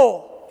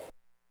wool.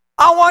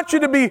 I want you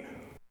to be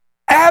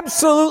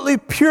absolutely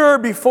pure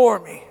before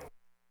me.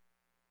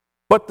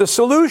 But the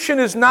solution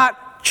is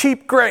not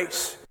cheap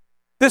grace.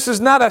 This is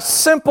not a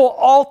simple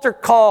altar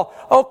call.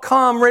 Oh,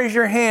 come, raise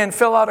your hand,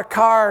 fill out a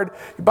card,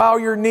 bow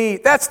your knee.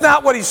 That's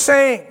not what he's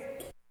saying.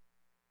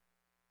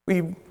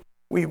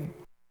 We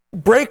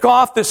break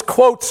off this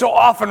quote so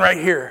often right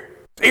here.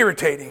 It's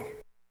irritating.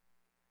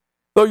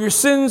 Though your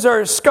sins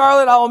are as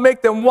scarlet, I will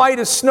make them white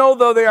as snow.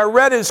 Though they are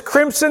red as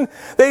crimson,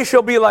 they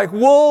shall be like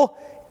wool.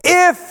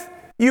 If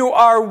you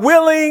are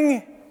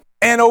willing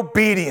and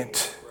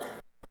obedient.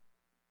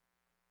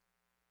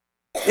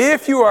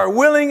 If you are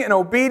willing and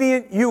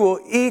obedient, you will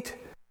eat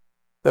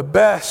the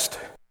best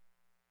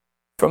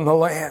from the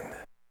land.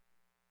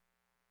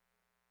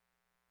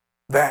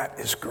 That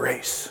is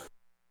grace.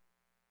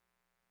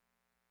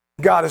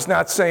 God is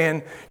not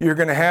saying, you're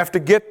going to have to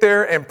get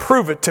there and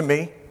prove it to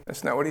me.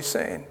 That's not what he's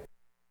saying.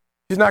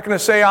 He's not going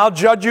to say, I'll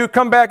judge you,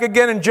 come back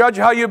again and judge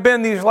how you've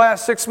been these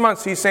last 6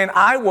 months. He's saying,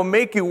 I will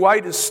make you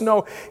white as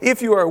snow.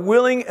 If you are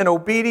willing and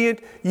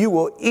obedient, you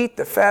will eat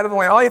the fat of the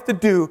land. All you have to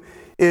do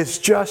is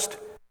just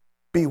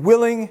be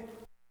willing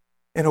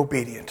and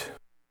obedient.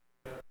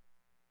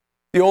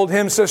 The old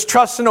hymn says,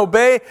 trust and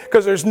obey,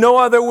 because there's no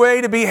other way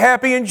to be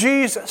happy in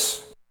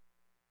Jesus.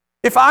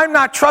 If I'm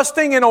not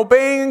trusting and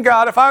obeying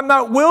God, if I'm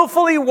not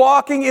willfully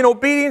walking in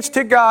obedience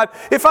to God,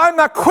 if I'm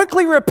not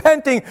quickly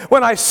repenting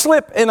when I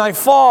slip and I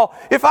fall,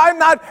 if I'm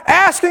not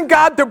asking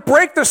God to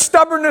break the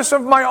stubbornness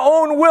of my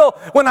own will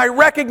when I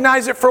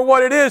recognize it for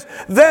what it is,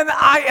 then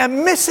I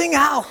am missing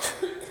out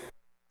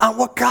on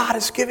what God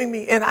is giving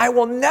me. And I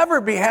will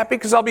never be happy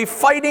because I'll be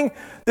fighting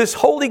this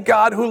holy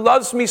God who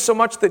loves me so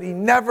much that he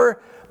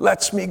never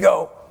lets me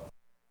go.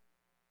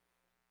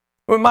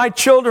 When my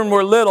children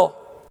were little,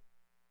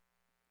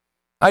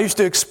 I used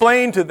to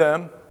explain to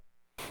them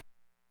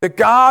that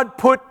God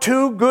put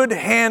two good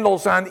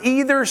handles on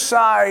either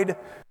side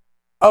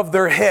of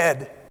their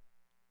head,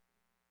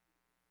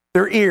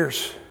 their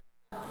ears.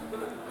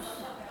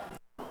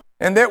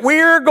 And that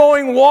we're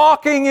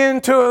walking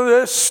into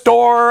this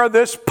store, or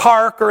this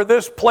park, or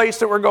this place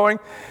that we're going,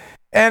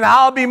 and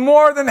I'll be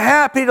more than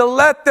happy to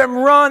let them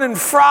run and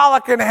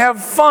frolic and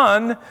have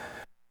fun.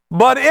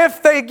 But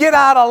if they get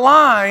out of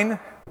line,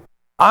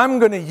 I'm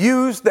going to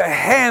use the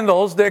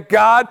handles that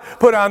God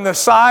put on the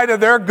side of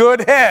their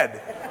good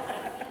head.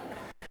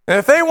 And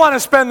if they want to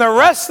spend the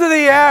rest of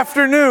the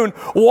afternoon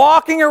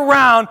walking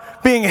around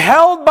being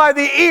held by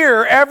the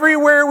ear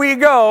everywhere we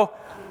go,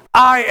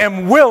 I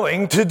am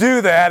willing to do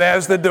that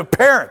as the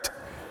parent.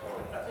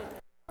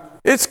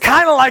 It's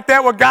kind of like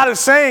that what God is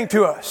saying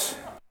to us.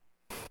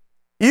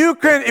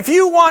 If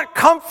you want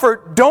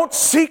comfort, don't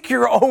seek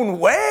your own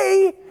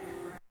way.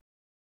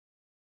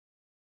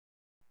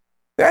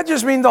 That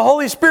just means the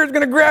Holy Spirit's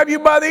going to grab you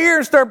by the ear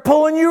and start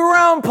pulling you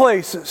around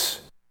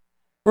places,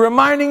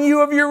 reminding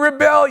you of your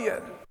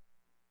rebellion.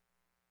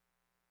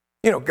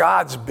 You know,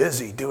 God's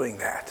busy doing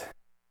that.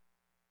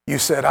 You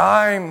said,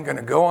 I'm going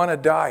to go on a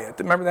diet.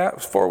 Remember that? It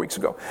was 4 weeks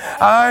ago.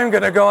 I'm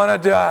going to go on a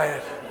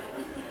diet.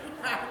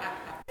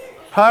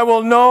 I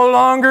will no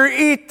longer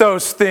eat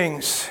those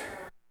things.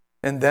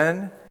 And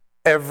then,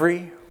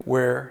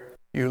 everywhere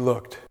you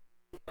looked,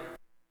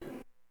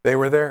 they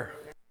were there.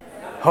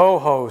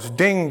 Ho-hos,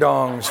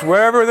 ding-dongs,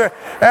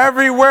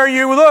 everywhere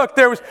you looked,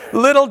 there was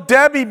little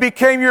Debbie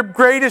became your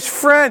greatest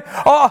friend.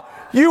 Oh,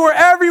 you were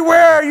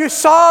everywhere. You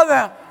saw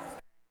them.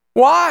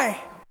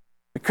 Why?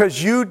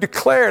 Because you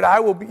declared, I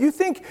will be. You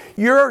think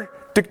your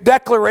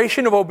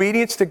declaration of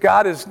obedience to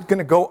God is going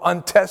to go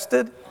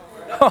untested?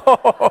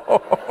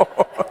 Oh,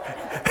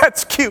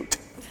 that's cute.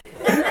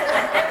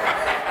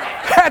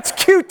 That's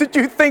cute that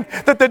you think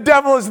that the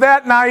devil is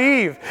that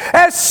naive.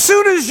 As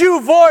soon as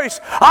you voice,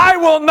 I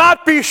will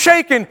not be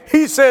shaken,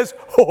 he says,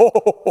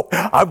 oh,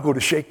 I'm going to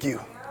shake you.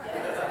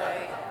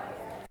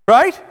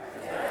 Right?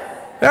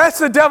 That's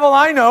the devil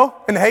I know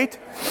and hate.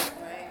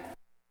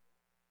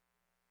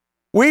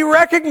 We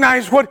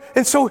recognize what,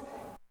 and so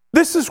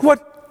this is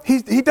what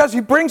he does.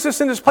 He brings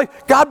us in this place.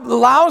 God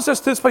allows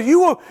us this place.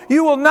 You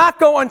will not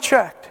go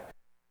unchecked.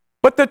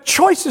 But the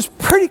choice is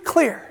pretty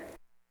clear.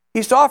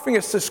 He's offering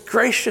us this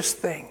gracious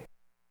thing.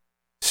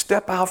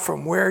 Step out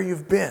from where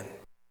you've been,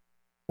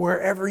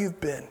 wherever you've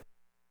been,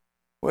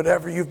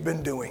 whatever you've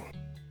been doing.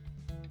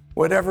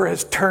 Whatever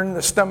has turned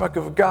the stomach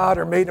of God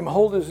or made him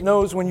hold his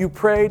nose when you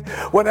prayed,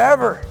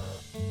 whatever.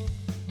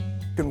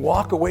 You can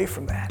walk away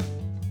from that,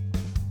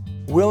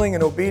 willing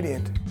and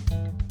obedient.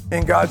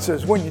 And God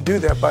says, when you do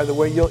that, by the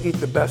way, you'll eat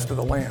the best of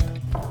the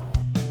land.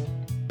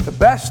 The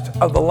best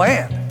of the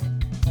land.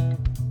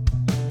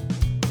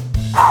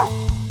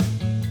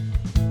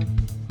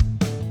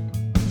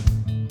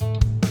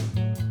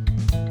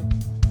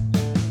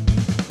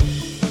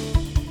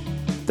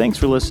 Thanks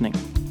for listening.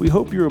 We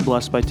hope you were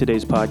blessed by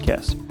today's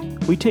podcast.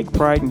 We take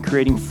pride in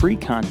creating free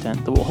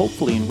content that will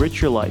hopefully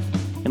enrich your life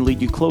and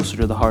lead you closer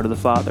to the heart of the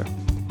Father.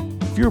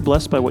 If you were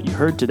blessed by what you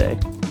heard today,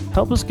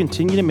 help us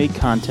continue to make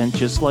content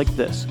just like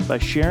this by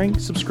sharing,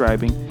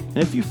 subscribing, and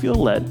if you feel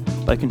led,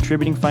 by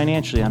contributing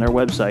financially on our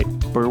website,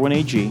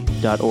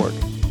 berwynag.org.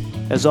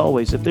 As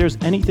always, if there's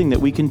anything that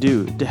we can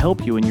do to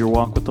help you in your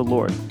walk with the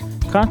Lord,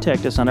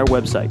 contact us on our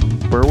website,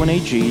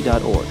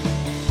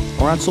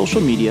 berwynag.org, or on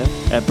social media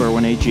at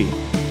berwynag.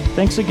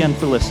 Thanks again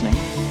for listening,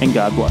 and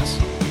God bless.